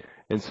call it.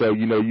 And so,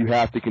 you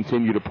have to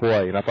continue to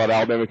play. And I thought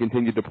Alabama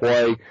continued to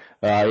play,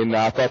 and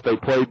I thought they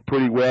played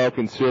pretty well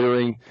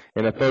considering,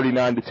 in a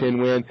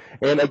 39-10 win.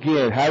 And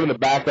again, having a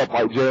backup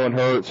like Jalen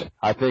Hurts,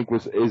 I think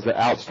is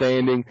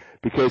outstanding,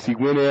 because he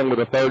went in with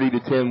a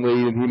 30-10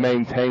 lead and he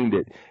maintained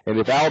it. And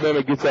if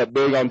Alabama gets that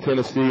big on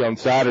Tennessee on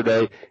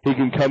Saturday, he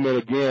can come in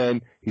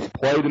again. He's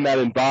played in that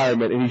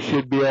environment, and he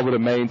should be able to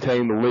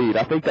maintain the lead.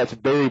 I think that's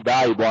very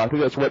valuable. I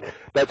think that's what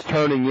that's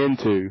turning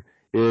into.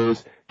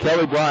 Is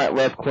Kelly Bryant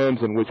left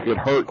Clemson, which could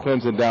hurt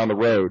Clemson down the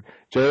road.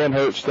 Jalen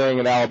Hurts staying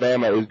in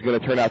Alabama is going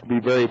to turn out to be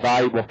very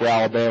valuable for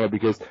Alabama,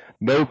 because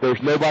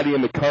there's nobody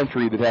in the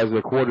country that has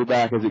a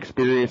quarterback as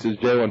experienced as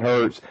Jalen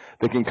Hurts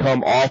that can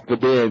come off the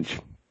bench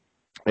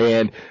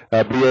and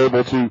be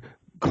able to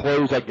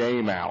close a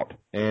game out.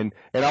 And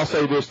I'll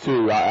say this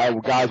too,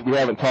 guys, we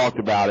haven't talked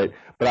about it,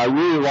 but I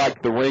really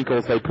liked the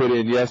wrinkles they put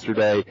in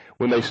yesterday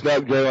when they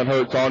snuck Jalen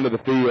Hurts onto the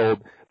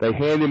field. They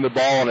hand him the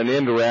ball on an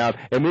end around,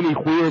 and then he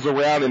wheels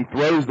around and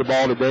throws the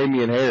ball to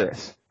Damian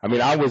Harris. I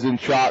mean, I was in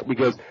shock,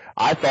 because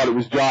I thought it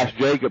was Josh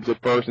Jacobs at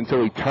first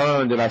until he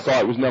turned and I saw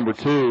it was number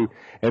 2.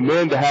 And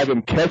then to have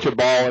him catch a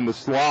ball in the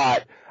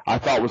slot, I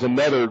thought was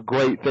another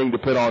great thing to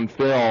put on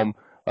film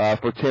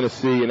for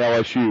Tennessee and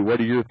LSU. What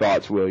are your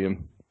thoughts,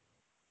 William?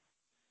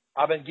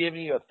 I've been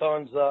giving you a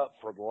thumbs up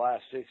for the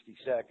last 60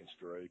 seconds,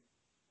 Drew.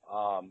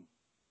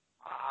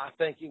 I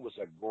think it was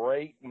a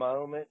great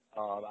moment.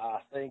 I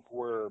think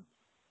we're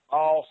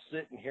all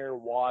sitting here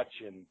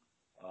watching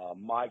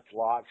Mike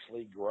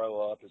Locksley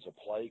grow up as a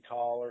play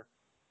caller.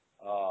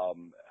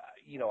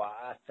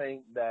 I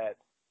think that,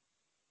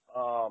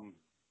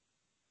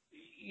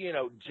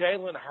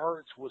 Jalen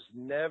Hurts was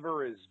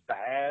never as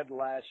bad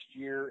last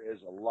year as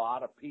a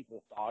lot of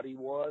people thought he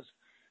was.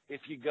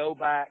 If you go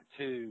back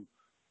to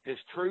his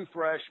true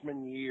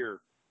freshman year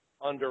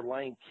under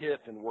Lane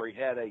Kiffin, where he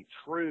had a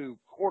true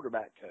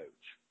quarterback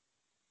coach,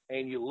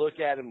 and you look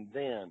at him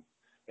then,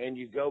 and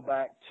you go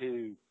back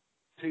to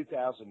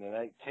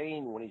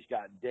 2018 when he's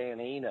got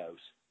Dan Enos,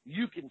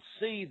 you can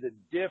see the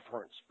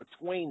difference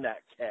between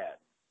that cat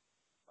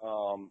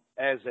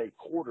as a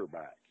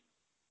quarterback.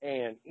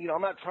 And,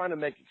 I'm not trying to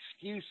make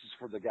excuses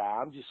for the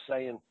guy. I'm just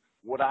saying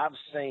what I've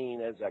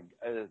seen as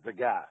the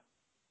guy.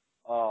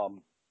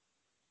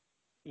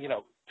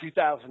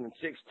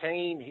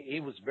 2016, he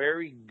was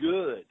very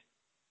good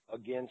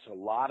against a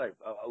lot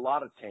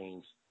of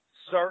teams.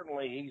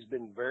 Certainly he's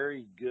been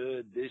very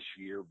good this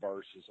year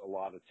versus a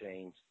lot of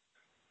teams.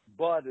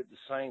 But at the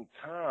same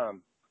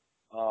time,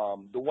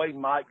 the way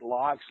Mike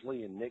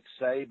Locksley and Nick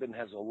Saban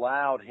has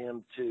allowed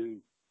him to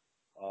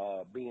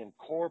be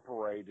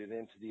incorporated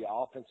into the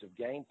offensive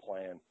game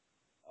plan,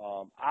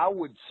 I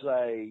would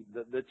say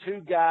that the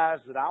two guys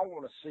that I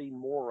want to see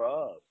more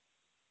of,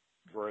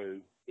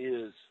 Drew,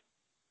 is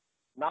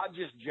not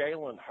just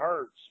Jalen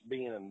Hurts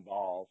being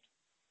involved,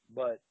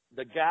 But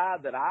the guy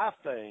that I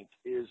think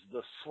is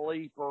the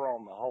sleeper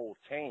on the whole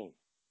team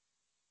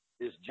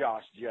is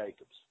Josh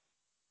Jacobs.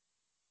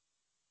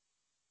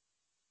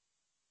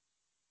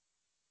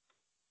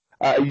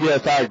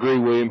 Yes, I agree,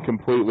 William,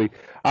 completely.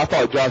 I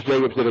thought Josh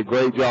Jacobs did a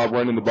great job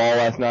running the ball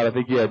last night. I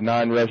think he had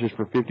 9 rushes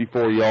for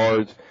 54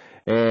 yards.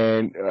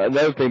 And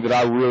another thing that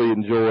I really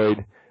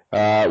enjoyed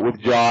with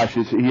Josh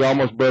is he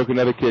almost broke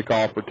another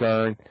kickoff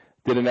return,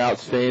 did an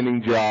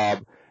outstanding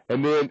job.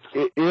 And then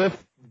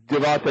if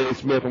Devontae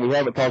Smith, and we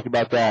haven't talked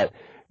about that,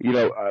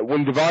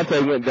 when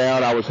Devontae went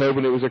down, I was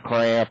hoping it was a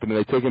cramp, and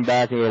they took him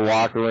back into the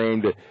locker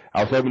room.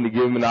 I was hoping to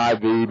give him an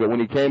IV, but when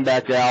he came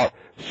back out,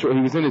 he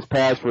was in his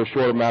pads for a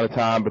short amount of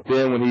time. But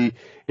then when he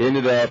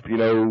ended up,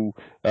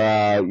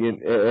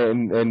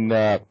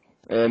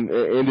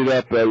 ended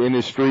up in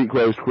his street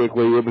clothes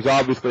quickly, it was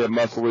obviously a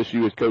muscle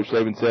issue, as Coach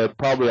Saban said,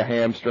 probably a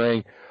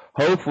hamstring.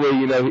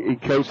 Hopefully,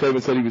 Coach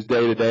Saban said he was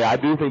day to day. I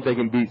do think they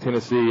can beat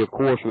Tennessee, of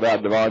course,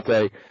 without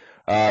Devontae.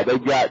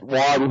 They've got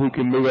Waddle who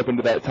can move up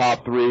into that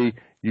top 3.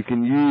 You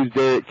can use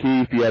Derek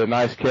Keefe. He had a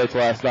nice catch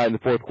last night in the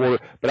fourth quarter.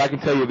 But I can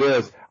tell you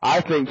this,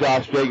 I think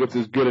Josh Jacobs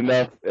is good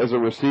enough as a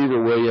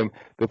receiver, William,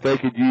 that they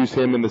could use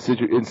him in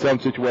some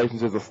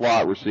situations as a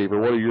slot receiver.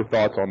 What are your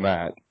thoughts on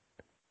that?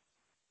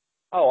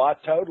 Oh, I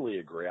totally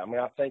agree. I mean,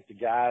 I think the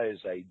guy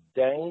is a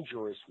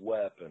dangerous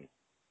weapon,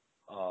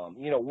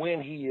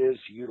 when he is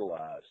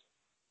utilized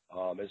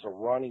as a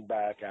running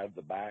back out of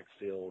the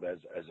backfield,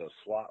 as a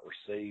slot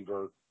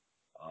receiver,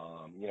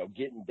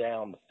 getting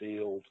down the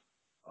field.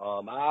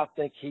 I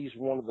think he's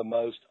one of the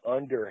most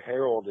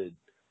under-heralded,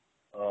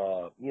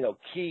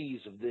 keys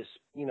of this,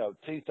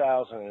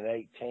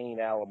 2018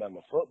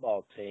 Alabama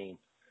football team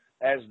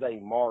as they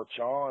march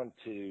on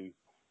to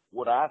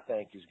what I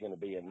think is going to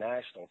be a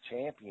national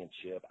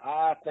championship.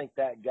 I think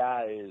that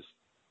guy is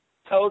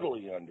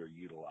totally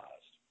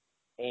underutilized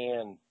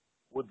and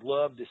would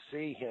love to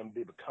see him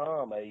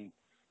become a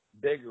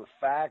bigger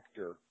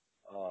factor,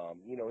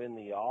 in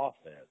the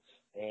offense.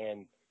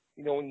 And,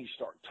 when you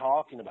start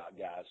talking about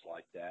guys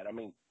like that, I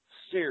mean,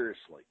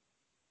 seriously,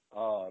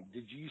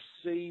 did you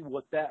see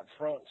what that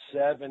front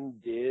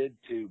 7 did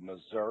to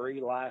Missouri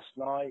last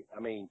night? I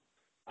mean,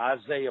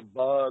 Isaiah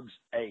Buggs,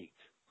 8.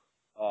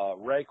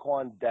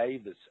 Raekwon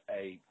Davis,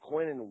 8.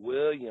 Quentin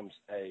Williams,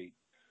 8.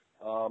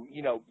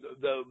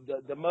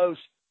 The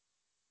most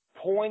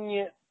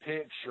poignant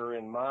picture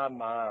in my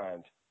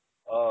mind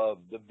of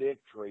the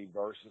victory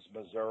versus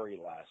Missouri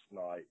last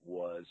night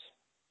was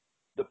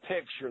the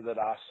picture that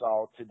I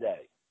saw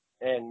today.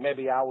 And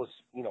maybe I was,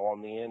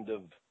 on the end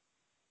of,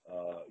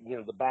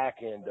 the back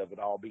end of it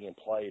all being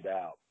played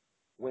out.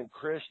 When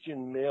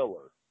Christian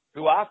Miller,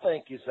 who I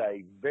think is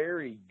a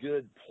very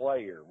good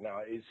player.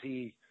 Now, is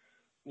he,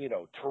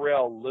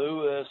 Terrell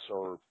Lewis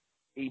or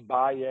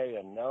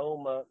Ibaye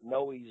Anoma?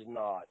 No, he's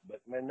not.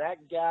 But, man,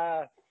 that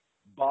guy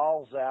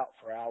balls out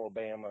for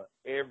Alabama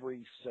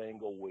every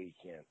single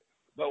weekend.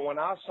 But when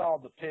I saw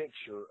the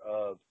picture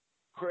of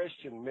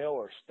Christian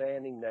Miller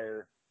standing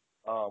there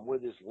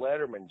with his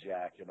Letterman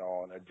jacket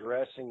on,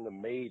 addressing the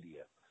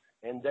media,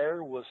 and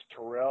there was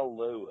Terrell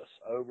Lewis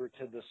over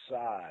to the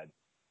side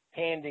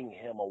handing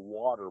him a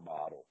water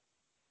bottle.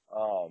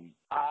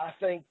 I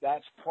think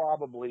that's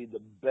probably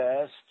the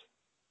best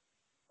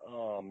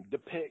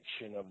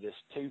depiction of this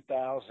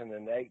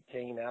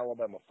 2018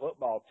 Alabama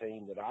football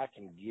team that I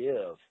can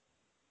give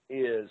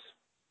is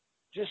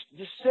just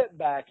sit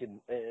back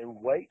and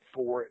wait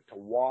for it to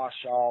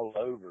wash all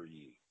over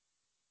you.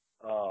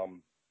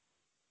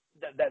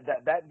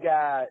 That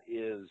guy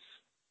is,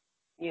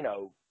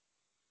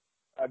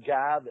 a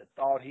guy that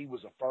thought he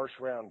was a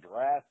first-round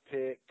draft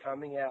pick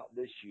coming out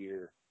this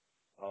year.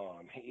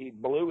 He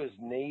blew his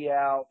knee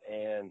out,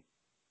 and,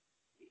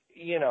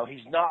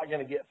 he's not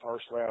going to get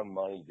first-round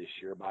money this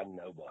year by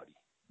nobody.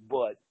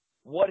 But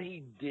what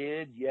he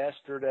did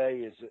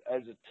yesterday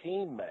as a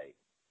teammate,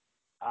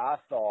 I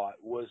thought,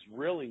 was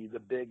really the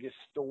biggest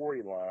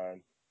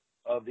storyline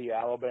of the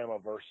Alabama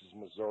versus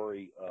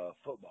Missouri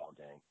football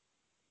game.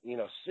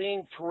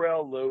 Seeing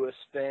Terrell Lewis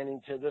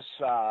standing to the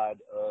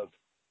side of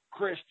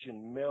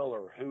Christian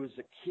Miller, who is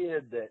a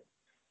kid that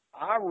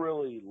I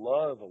really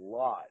love a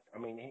lot. I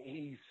mean,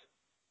 he's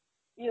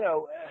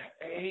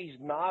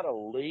not a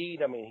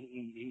lead. I mean,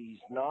 he's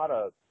not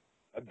a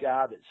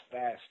guy that's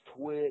fast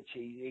twitch.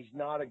 He's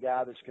not a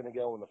guy that's going to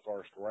go in the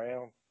first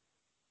round.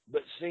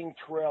 But seeing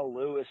Terrell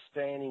Lewis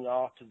standing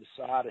off to the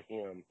side of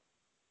him,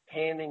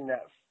 handing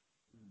that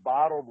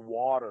bottled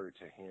water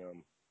to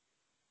him,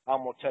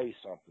 I'm going to tell you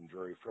something,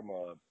 Drew, from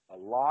a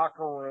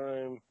locker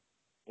room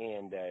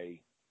and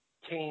a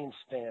team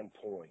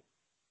standpoint,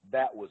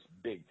 that was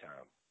big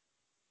time.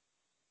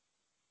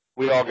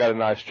 We all got a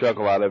nice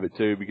chuckle out of it,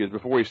 too, because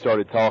before he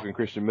started talking,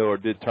 Christian Miller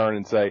did turn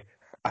and say,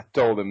 I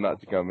told him not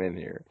to come in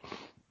here.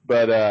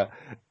 But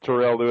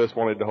Terrell Lewis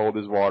wanted to hold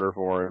his water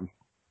for him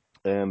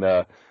and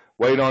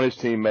wait on his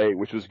teammate,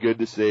 which was good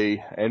to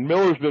see. And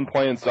Miller's been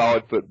playing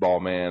solid football,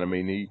 man. I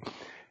mean,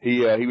 he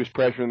was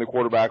pressuring the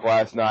quarterback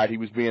last night. He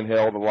was being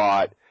held a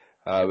lot.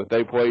 But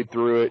they played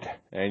through it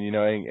and,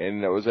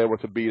 and was able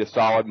to beat a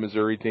solid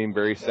Missouri team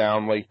very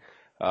soundly.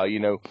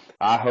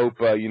 I hope,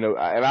 and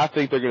I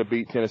think they're going to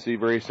beat Tennessee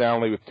very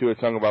soundly with Tua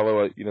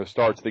Tagovailoa,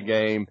 starts the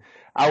game.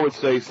 I would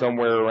say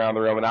somewhere around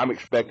the realm, and I'm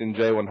expecting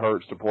Jalen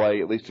Hurts to play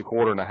at least a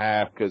quarter and a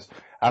half because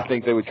I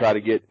think they would try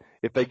to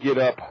if they get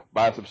up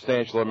by a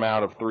substantial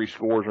amount of 3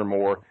 scores or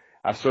more,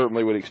 I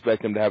certainly would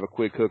expect them to have a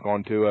quick hook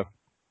on Tua.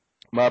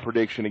 My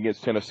prediction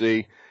against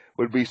Tennessee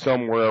would be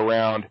somewhere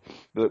around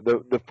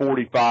the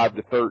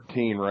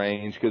 45-13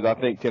 range because I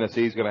think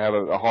Tennessee is going to have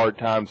a hard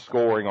time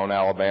scoring on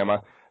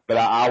Alabama. But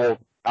I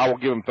will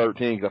give them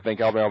 13 because I think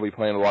Alabama will be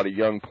playing a lot of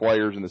young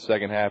players in the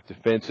second half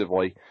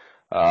defensively.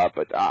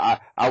 But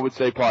I would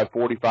say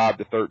probably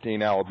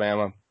 45-13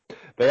 Alabama.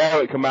 They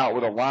haven't come out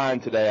with a line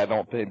today, I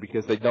don't think,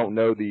 because they don't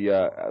know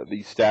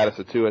the status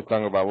of Tua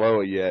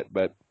Tagovailoa yet.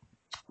 But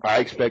I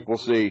expect we'll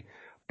see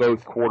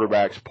both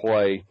quarterbacks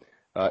play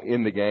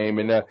in the game.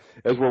 And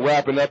as we're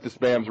wrapping up this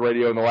BAMS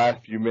radio in the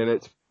last few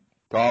minutes,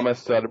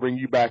 Thomas, to bring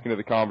you back into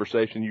the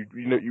conversation,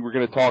 you were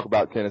going to talk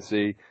about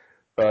Tennessee.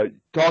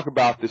 Talk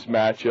about this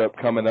matchup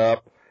coming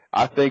up.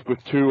 I think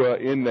with Tua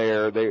in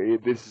there,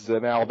 this is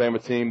an Alabama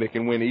team that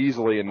can win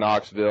easily in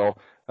Knoxville,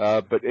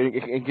 but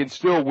it can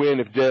still win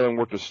if Jalen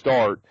were to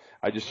start.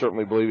 I just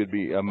certainly believe it'd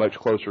be a much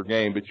closer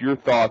game. But your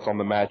thoughts on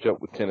the matchup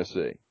with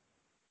Tennessee?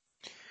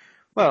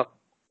 Well,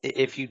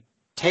 if you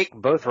take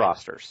both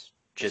rosters,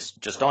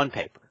 just on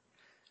paper,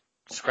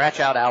 scratch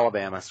out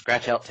Alabama,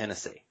 scratch out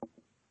Tennessee,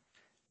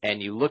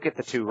 and you look at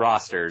the two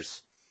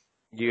rosters,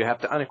 you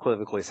have to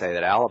unequivocally say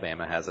that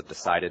Alabama has a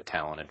decided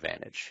talent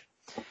advantage.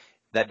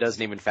 That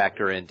doesn't even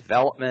factor in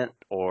development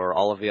or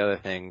all of the other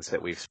things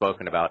that we've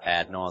spoken about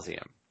ad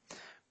nauseum.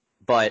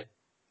 But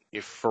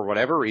if for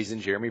whatever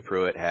reason Jeremy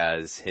Pruitt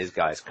has his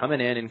guys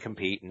coming in and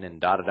competing and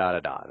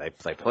da-da-da-da-da,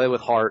 they play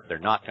with heart, they're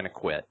not going to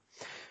quit.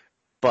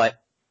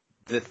 But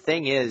the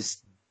thing is,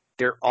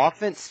 their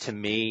offense to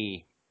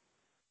me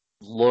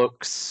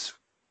looks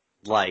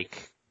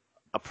like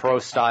a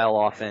pro-style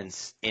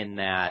offense in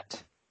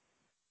that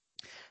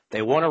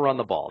they want to run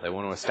the ball. They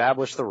want to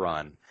establish the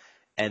run.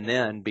 And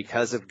then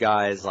because of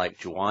guys like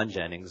Juwan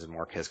Jennings and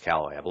Marquez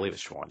Callaway, I believe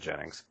it's Juwan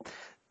Jennings,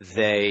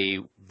 they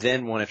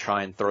then want to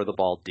try and throw the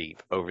ball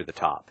deep over the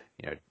top.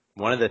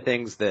 One of the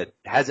things that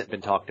hasn't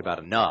been talked about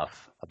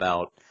enough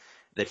about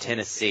the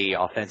Tennessee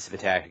offensive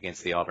attack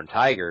against the Auburn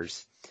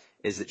Tigers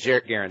is that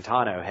Jarrett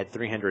Garantano had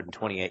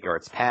 328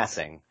 yards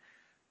passing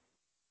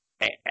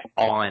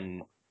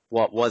on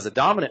what was a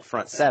dominant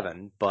front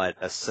seven, but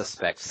a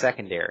suspect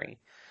secondary.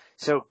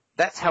 So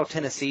that's how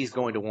Tennessee is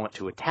going to want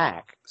to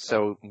attack.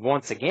 So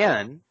once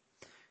again,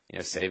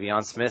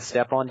 Savion Smith,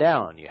 step on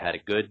down. You had a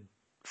good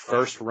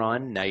first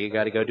run. Now you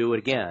got to go do it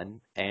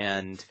again.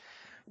 And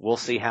we'll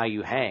see how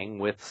you hang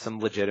with some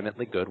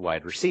legitimately good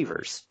wide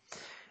receivers.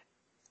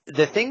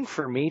 The thing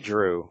for me,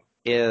 Drew,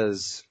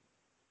 is,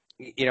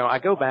 I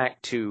go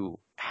back to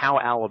how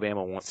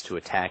Alabama wants to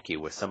attack you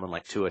with someone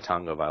like Tua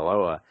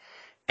Tagovailoa.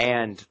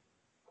 And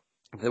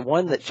the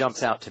one that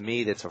jumps out to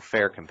me that's a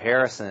fair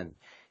comparison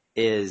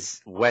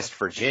is West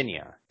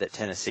Virginia that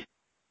Tennessee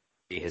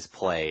has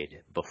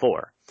played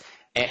before.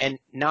 And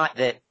not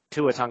that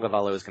Tua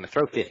Tagovailoa is going to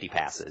throw 50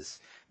 passes,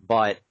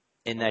 but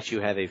in that you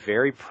have a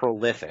very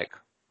prolific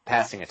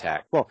passing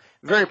attack. Well,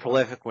 very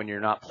prolific when you're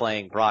not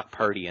playing Brock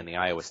Purdy in the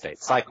Iowa State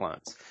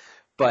Cyclones.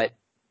 But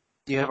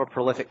you have a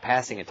prolific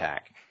passing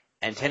attack.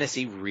 And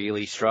Tennessee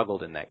really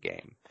struggled in that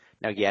game.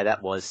 Now, yeah,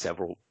 that was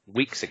several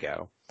weeks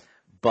ago.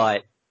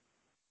 But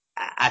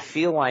I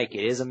feel like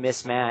it is a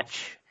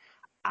mismatch.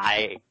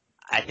 I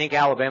think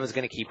Alabama's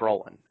going to keep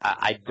rolling.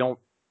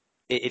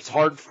 It's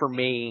hard for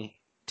me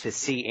to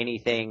see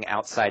anything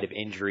outside of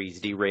injuries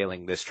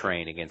derailing this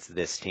train against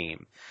this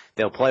team.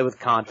 They'll play with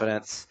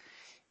confidence.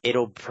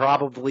 It'll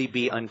probably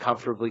be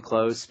uncomfortably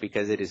close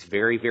because it is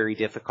very, very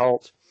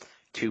difficult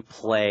to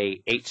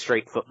play 8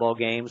 straight football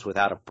games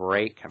without a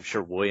break. I'm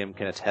sure William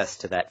can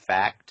attest to that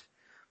fact.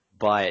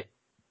 But,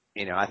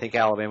 I think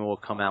Alabama will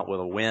come out with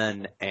a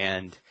win,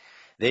 and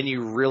then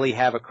you really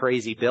have a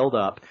crazy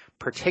buildup,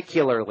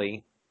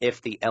 particularly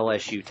if the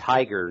LSU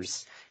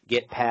Tigers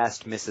get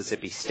past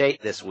Mississippi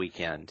State this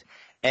weekend.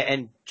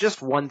 And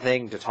just one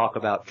thing to talk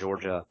about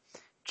Georgia,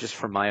 just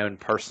from my own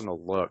personal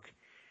look.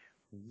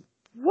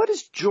 What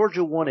does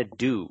Georgia want to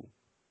do?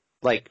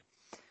 Like,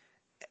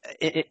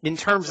 in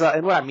terms of,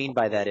 and what I mean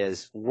by that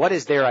is, what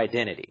is their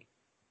identity?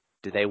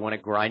 Do they want to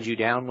grind you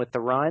down with the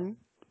run?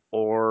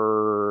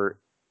 Or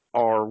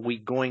are we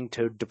going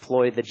to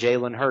deploy the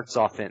Jalen Hurts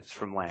offense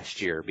from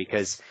last year?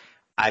 Because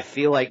I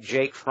feel like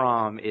Jake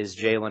Fromm is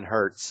Jalen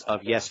Hurts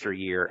of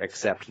yesteryear,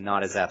 except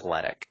not as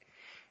athletic.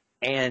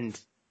 And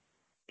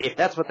if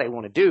that's what they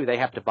want to do, they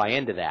have to buy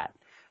into that.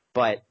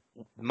 But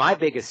my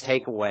biggest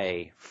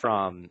takeaway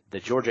from the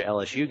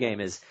Georgia-LSU game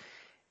is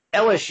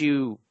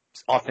LSU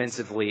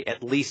offensively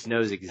at least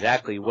knows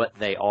exactly what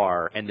they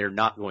are, and they're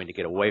not going to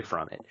get away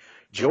from it.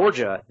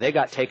 Georgia, they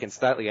got taken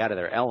slightly out of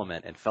their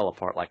element and fell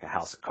apart like a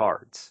house of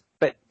cards.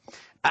 But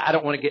I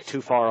don't want to get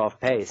too far off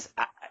pace.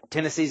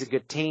 Tennessee's a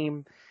good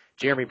team.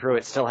 Jeremy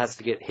Pruitt still has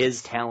to get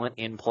his talent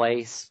in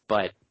place,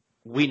 but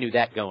we knew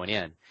that going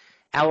in.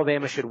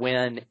 Alabama should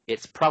win.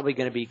 It's probably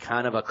going to be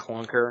kind of a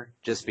clunker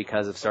just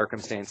because of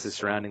circumstances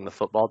surrounding the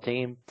football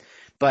team.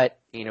 But,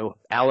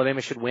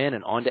 Alabama should win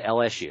and on to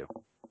LSU.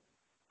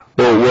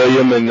 Well,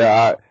 William, and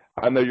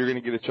I know you're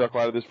going to get a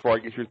chuckle out of this before I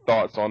get your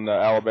thoughts on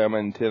Alabama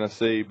and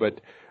Tennessee, but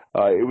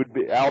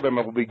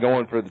Alabama will be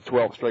going for the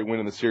 12th straight win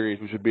in the series,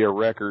 which would be a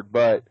record.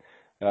 But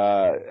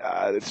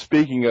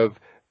speaking of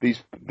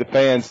the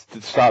fans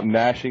to stop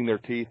gnashing their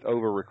teeth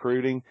over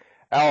recruiting,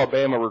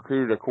 Alabama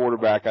recruited a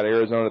quarterback out of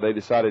Arizona they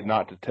decided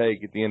not to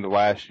take at the end of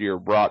last year,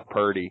 Brock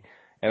Purdy.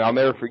 And I'll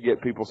never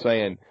forget people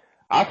saying,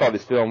 I thought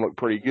his film looked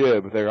pretty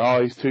good, but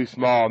they're, he's too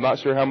small. I'm not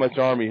sure how much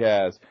arm he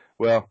has.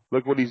 Well,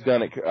 look what he's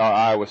done at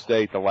Iowa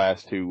State the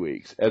last 2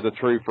 weeks. As a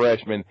true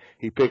freshman,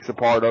 he picks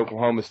apart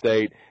Oklahoma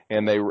State,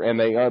 and they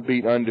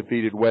beat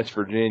undefeated West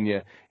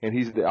Virginia, and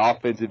he's the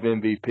offensive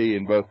MVP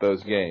in both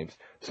those games.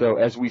 So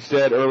as we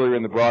said earlier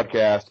in the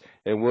broadcast,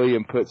 and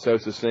William put so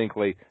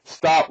succinctly,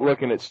 stop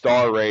looking at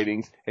star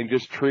ratings and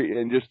just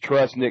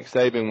trust Nick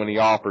Saban when he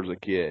offers a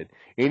kid.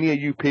 Any of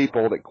you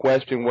people that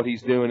question what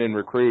he's doing in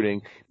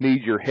recruiting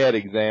need your head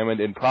examined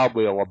and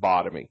probably a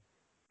lobotomy.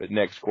 But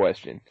next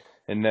question.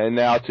 And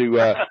now to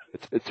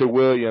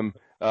William,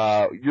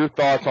 your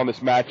thoughts on this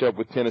matchup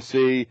with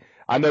Tennessee.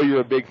 I know you're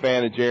a big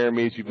fan of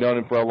Jeremy's. You've known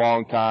him for a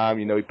long time.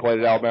 He played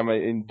at Alabama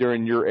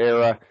during your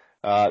era.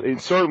 And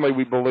certainly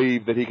we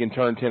believe that he can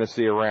turn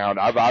Tennessee around.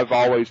 I've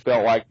always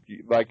felt like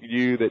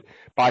you that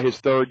by his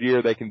third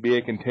year they can be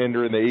a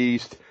contender in the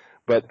East.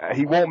 But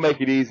he won't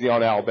make it easy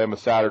on Alabama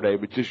Saturday.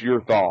 But just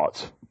your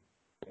thoughts.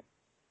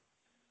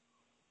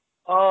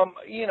 I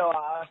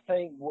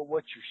think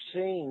what you're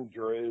seeing,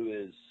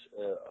 Drew, is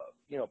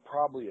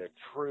probably a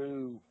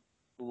true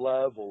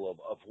level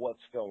of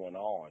what's going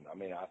on. I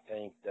mean, I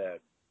think that,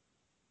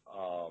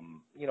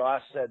 I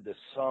said this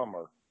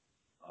summer,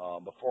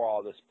 before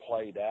all this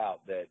played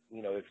out, that,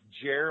 if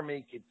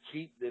Jeremy could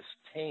keep this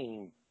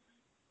team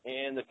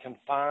in the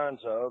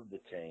confines of the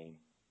team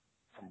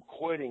from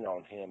quitting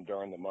on him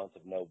during the month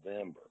of the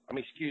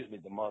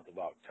month of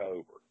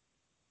October,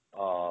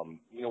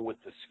 with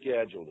the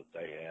schedule that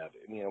they have,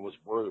 it was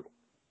brutal,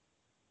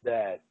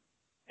 that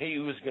he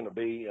was going to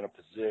be in a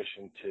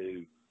position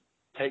to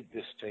take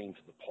this team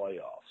to the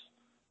playoffs.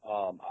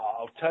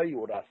 I'll tell you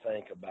what I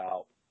think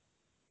about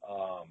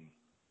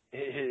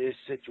his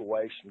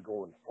situation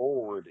going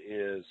forward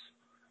is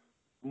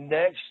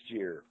next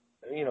year,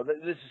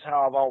 this is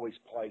how I've always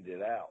played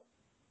it out,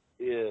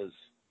 is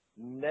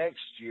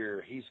next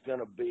year he's going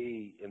to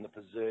be in the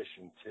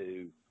position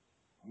to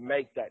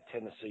make that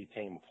Tennessee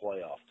team a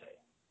playoff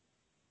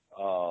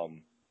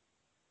team.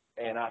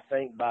 And I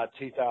think by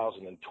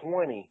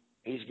 2020,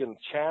 he's going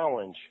to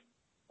challenge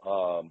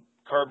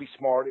Kirby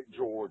Smart at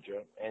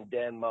Georgia and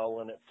Dan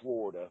Mullen at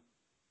Florida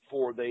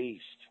for the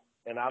East.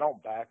 And I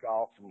don't back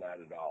off from that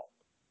at all.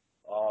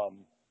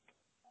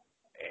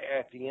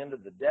 At the end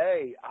of the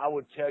day, I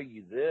would tell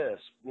you this,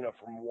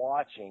 from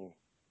watching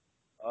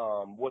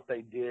what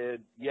they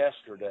did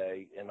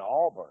yesterday in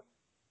Auburn,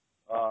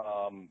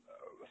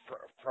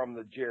 from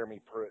the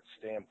Jeremy Pruitt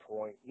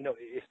standpoint,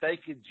 if they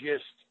could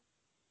just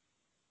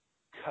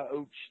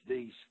coach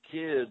these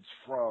kids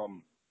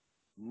from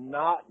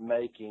not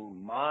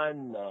making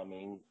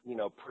mind-numbing,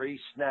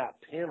 pre-snap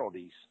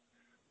penalties,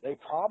 they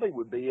probably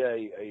would be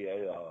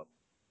a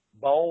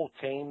bowl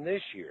team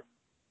this year.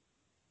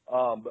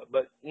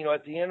 But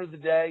at the end of the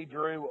day,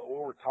 Drew, what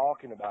we're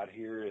talking about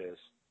here is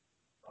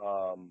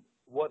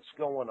what's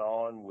going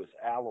on with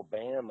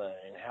Alabama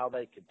and how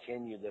they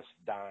continue this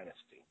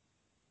dynasty.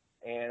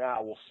 And I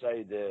will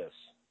say this,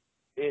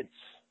 it's,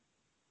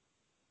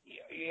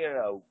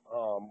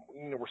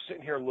 we're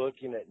sitting here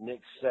looking at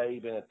Nick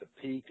Saban at the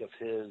peak of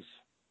his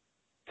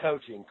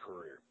coaching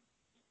career.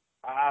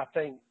 I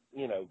think,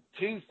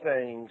 two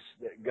things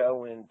that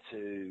go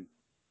into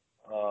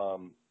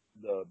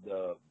the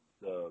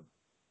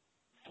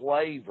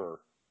flavor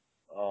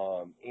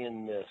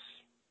in this,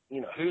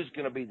 who's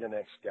going to be the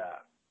next guy.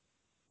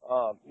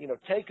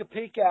 Take a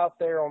peek out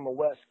there on the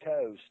West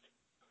Coast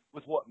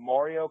with what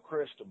Mario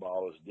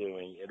Cristobal is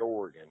doing at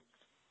Oregon.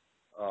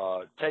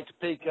 Take a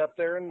peek up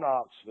there in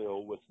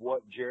Knoxville with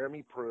what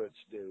Jeremy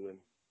Pruitt's doing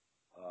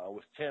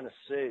with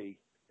Tennessee,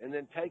 and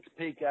then take a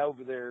peek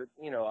over there.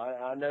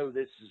 I know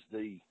this is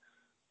the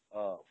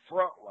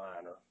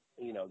frontliner,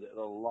 that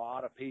a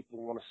lot of people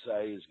want to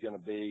say is going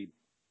to be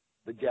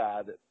the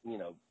guy that,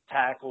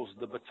 tackles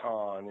the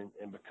baton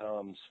and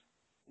becomes,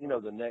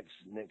 the next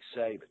Nick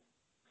Saban.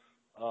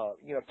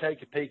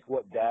 Take a peek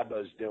what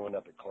Dabo's doing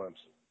up at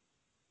Clemson.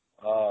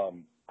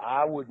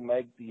 I would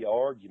make the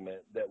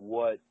argument that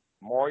what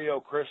Mario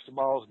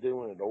Cristobal's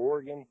doing at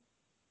Oregon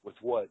with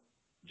what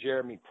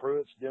Jeremy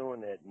Pruitt's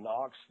doing at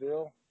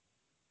Knoxville,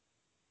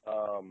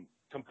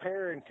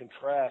 compare and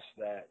contrast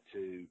that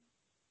to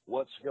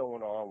what's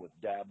going on with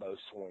Dabo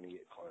Swinney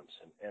at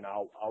Clemson, and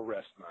I'll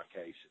rest my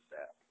case at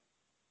that.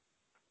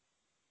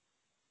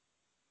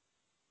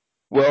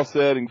 Well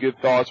said and good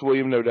thoughts,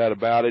 William, no doubt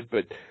about it.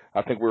 But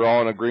I think we're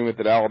all in agreement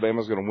that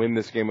Alabama's going to win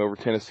this game over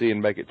Tennessee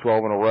and make it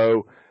 12 in a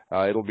row.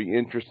 It'll be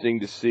interesting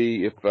to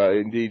see if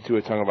indeed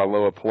Tua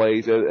Tagovailoa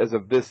plays. As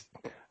of this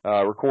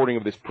recording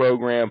of this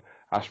program,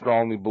 I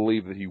strongly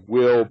believe that he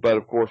will, but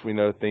of course we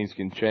know things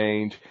can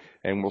change,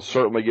 and we'll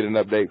certainly get an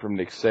update from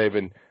Nick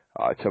Saban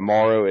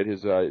tomorrow at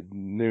his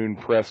noon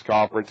press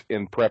conference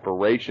in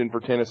preparation for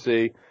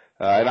Tennessee.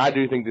 And I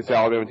do think this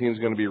Alabama team is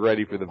going to be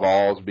ready for the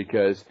Vols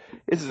because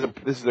this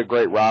is a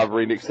great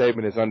rivalry. Nick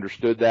Saban has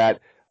understood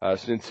that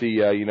since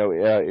he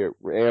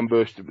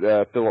ambushed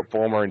Philip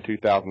Fulmer in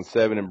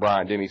 2007 in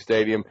Bryant-Denny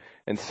Stadium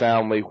and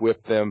soundly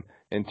whipped them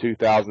in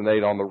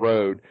 2008 on the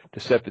road to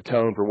set the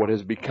tone for what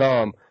has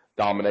become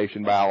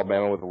domination by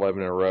Alabama with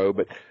 11 in a row.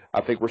 But I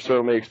think we're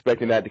certainly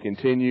expecting that to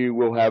continue.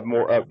 We'll have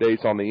more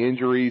updates on the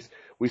injuries.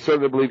 We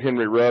certainly believe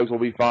Henry Ruggs will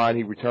be fine.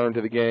 He returned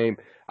to the game.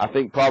 I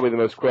think probably the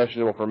most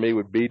questionable for me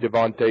would be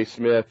Devontae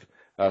Smith.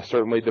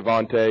 Certainly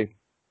Devontae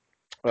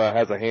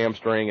has a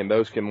hamstring, and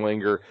those can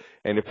linger.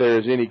 And if there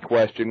is any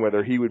question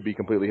whether he would be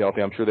completely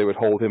healthy, I'm sure they would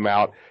hold him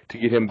out to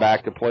get him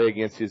back to play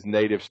against his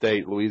native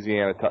state,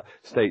 Louisiana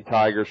State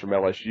Tigers from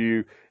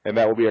LSU. And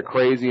that will be a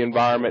crazy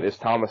environment. As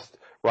Thomas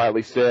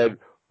rightly said,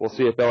 we'll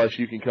see if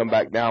LSU can come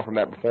back down from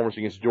that performance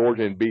against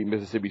Georgia and beat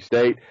Mississippi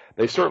State.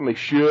 They certainly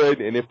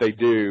should, and if they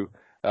do,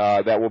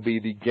 that will be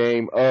the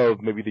game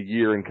of maybe the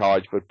year in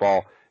college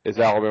football, as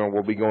Alabama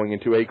will be going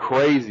into a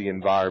crazy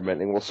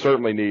environment and will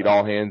certainly need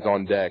all hands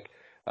on deck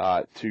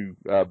to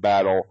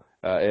battle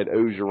Ed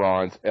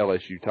Orgeron's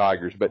LSU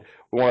Tigers. But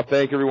we want to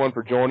thank everyone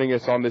for joining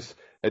us on this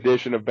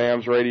edition of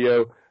BAMS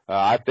Radio.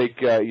 I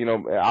think, I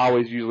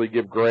always usually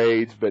give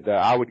grades, but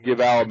I would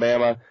give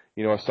Alabama,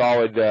 a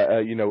solid,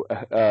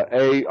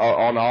 A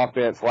on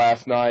offense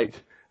last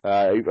night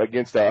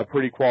against a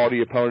pretty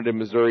quality opponent in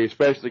Missouri,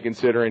 especially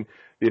considering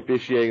the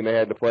officiating they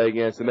had to play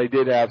against. And they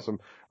did have some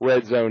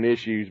red zone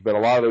issues, but a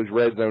lot of those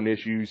red zone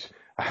issues,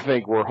 I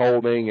think, were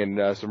holding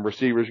and some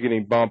receivers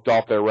getting bumped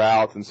off their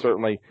routes. And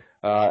certainly,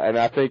 and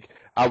I think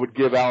I would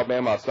give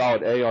Alabama a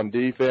solid A on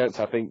defense.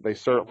 I think they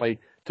certainly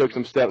took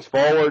some steps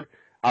forward.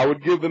 I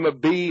would give them a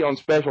B on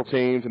special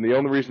teams, and the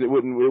only reason it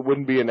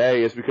wouldn't be an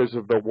A is because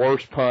of the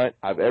worst punt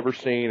I've ever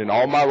seen in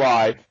all my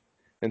life.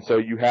 And so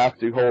you have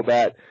to hold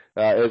that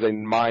as a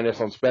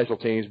minus on special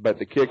teams. But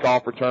the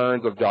kickoff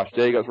returns of Josh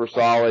Jacobs were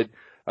solid.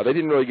 They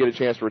didn't really get a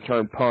chance to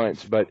return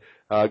punts, but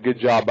good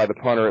job by the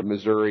punter at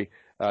Missouri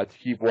to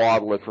keep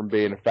Wadlett from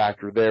being a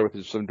factor there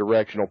with some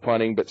directional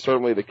punting. But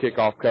certainly the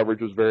kickoff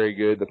coverage was very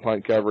good. The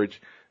punt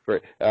coverage,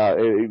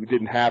 it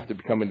didn't have to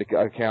come into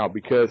account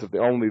because of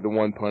only the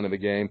one punt of the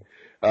game.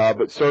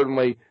 But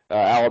certainly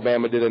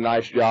Alabama did a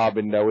nice job,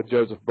 and with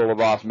Joseph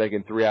Bulovas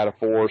making 3 out of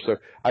 4. So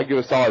I give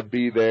a solid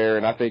B there,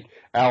 and I think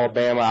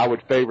Alabama, I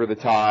would favor the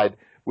Tide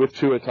with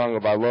Tua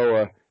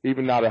Tagovailoa,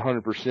 even not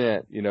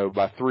 100%,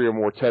 by 3 or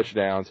more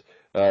touchdowns,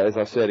 as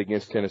I said,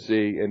 against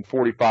Tennessee, and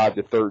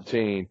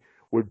 45-13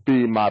 would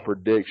be my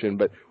prediction.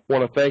 But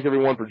want to thank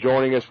everyone for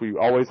joining us. We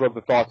always love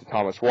the thoughts of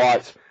Thomas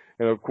Watts,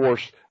 and of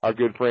course our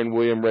good friend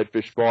William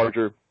Redfish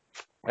Barger,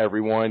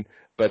 everyone.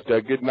 But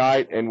good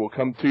night, and we'll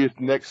come to you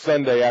next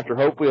Sunday after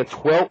hopefully a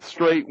 12th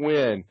straight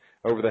win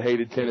over the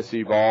hated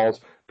Tennessee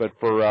Vols. But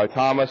for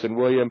Thomas and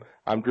William,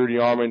 I'm Drew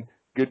DeArmond.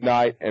 Good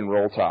night, and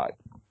roll Tide.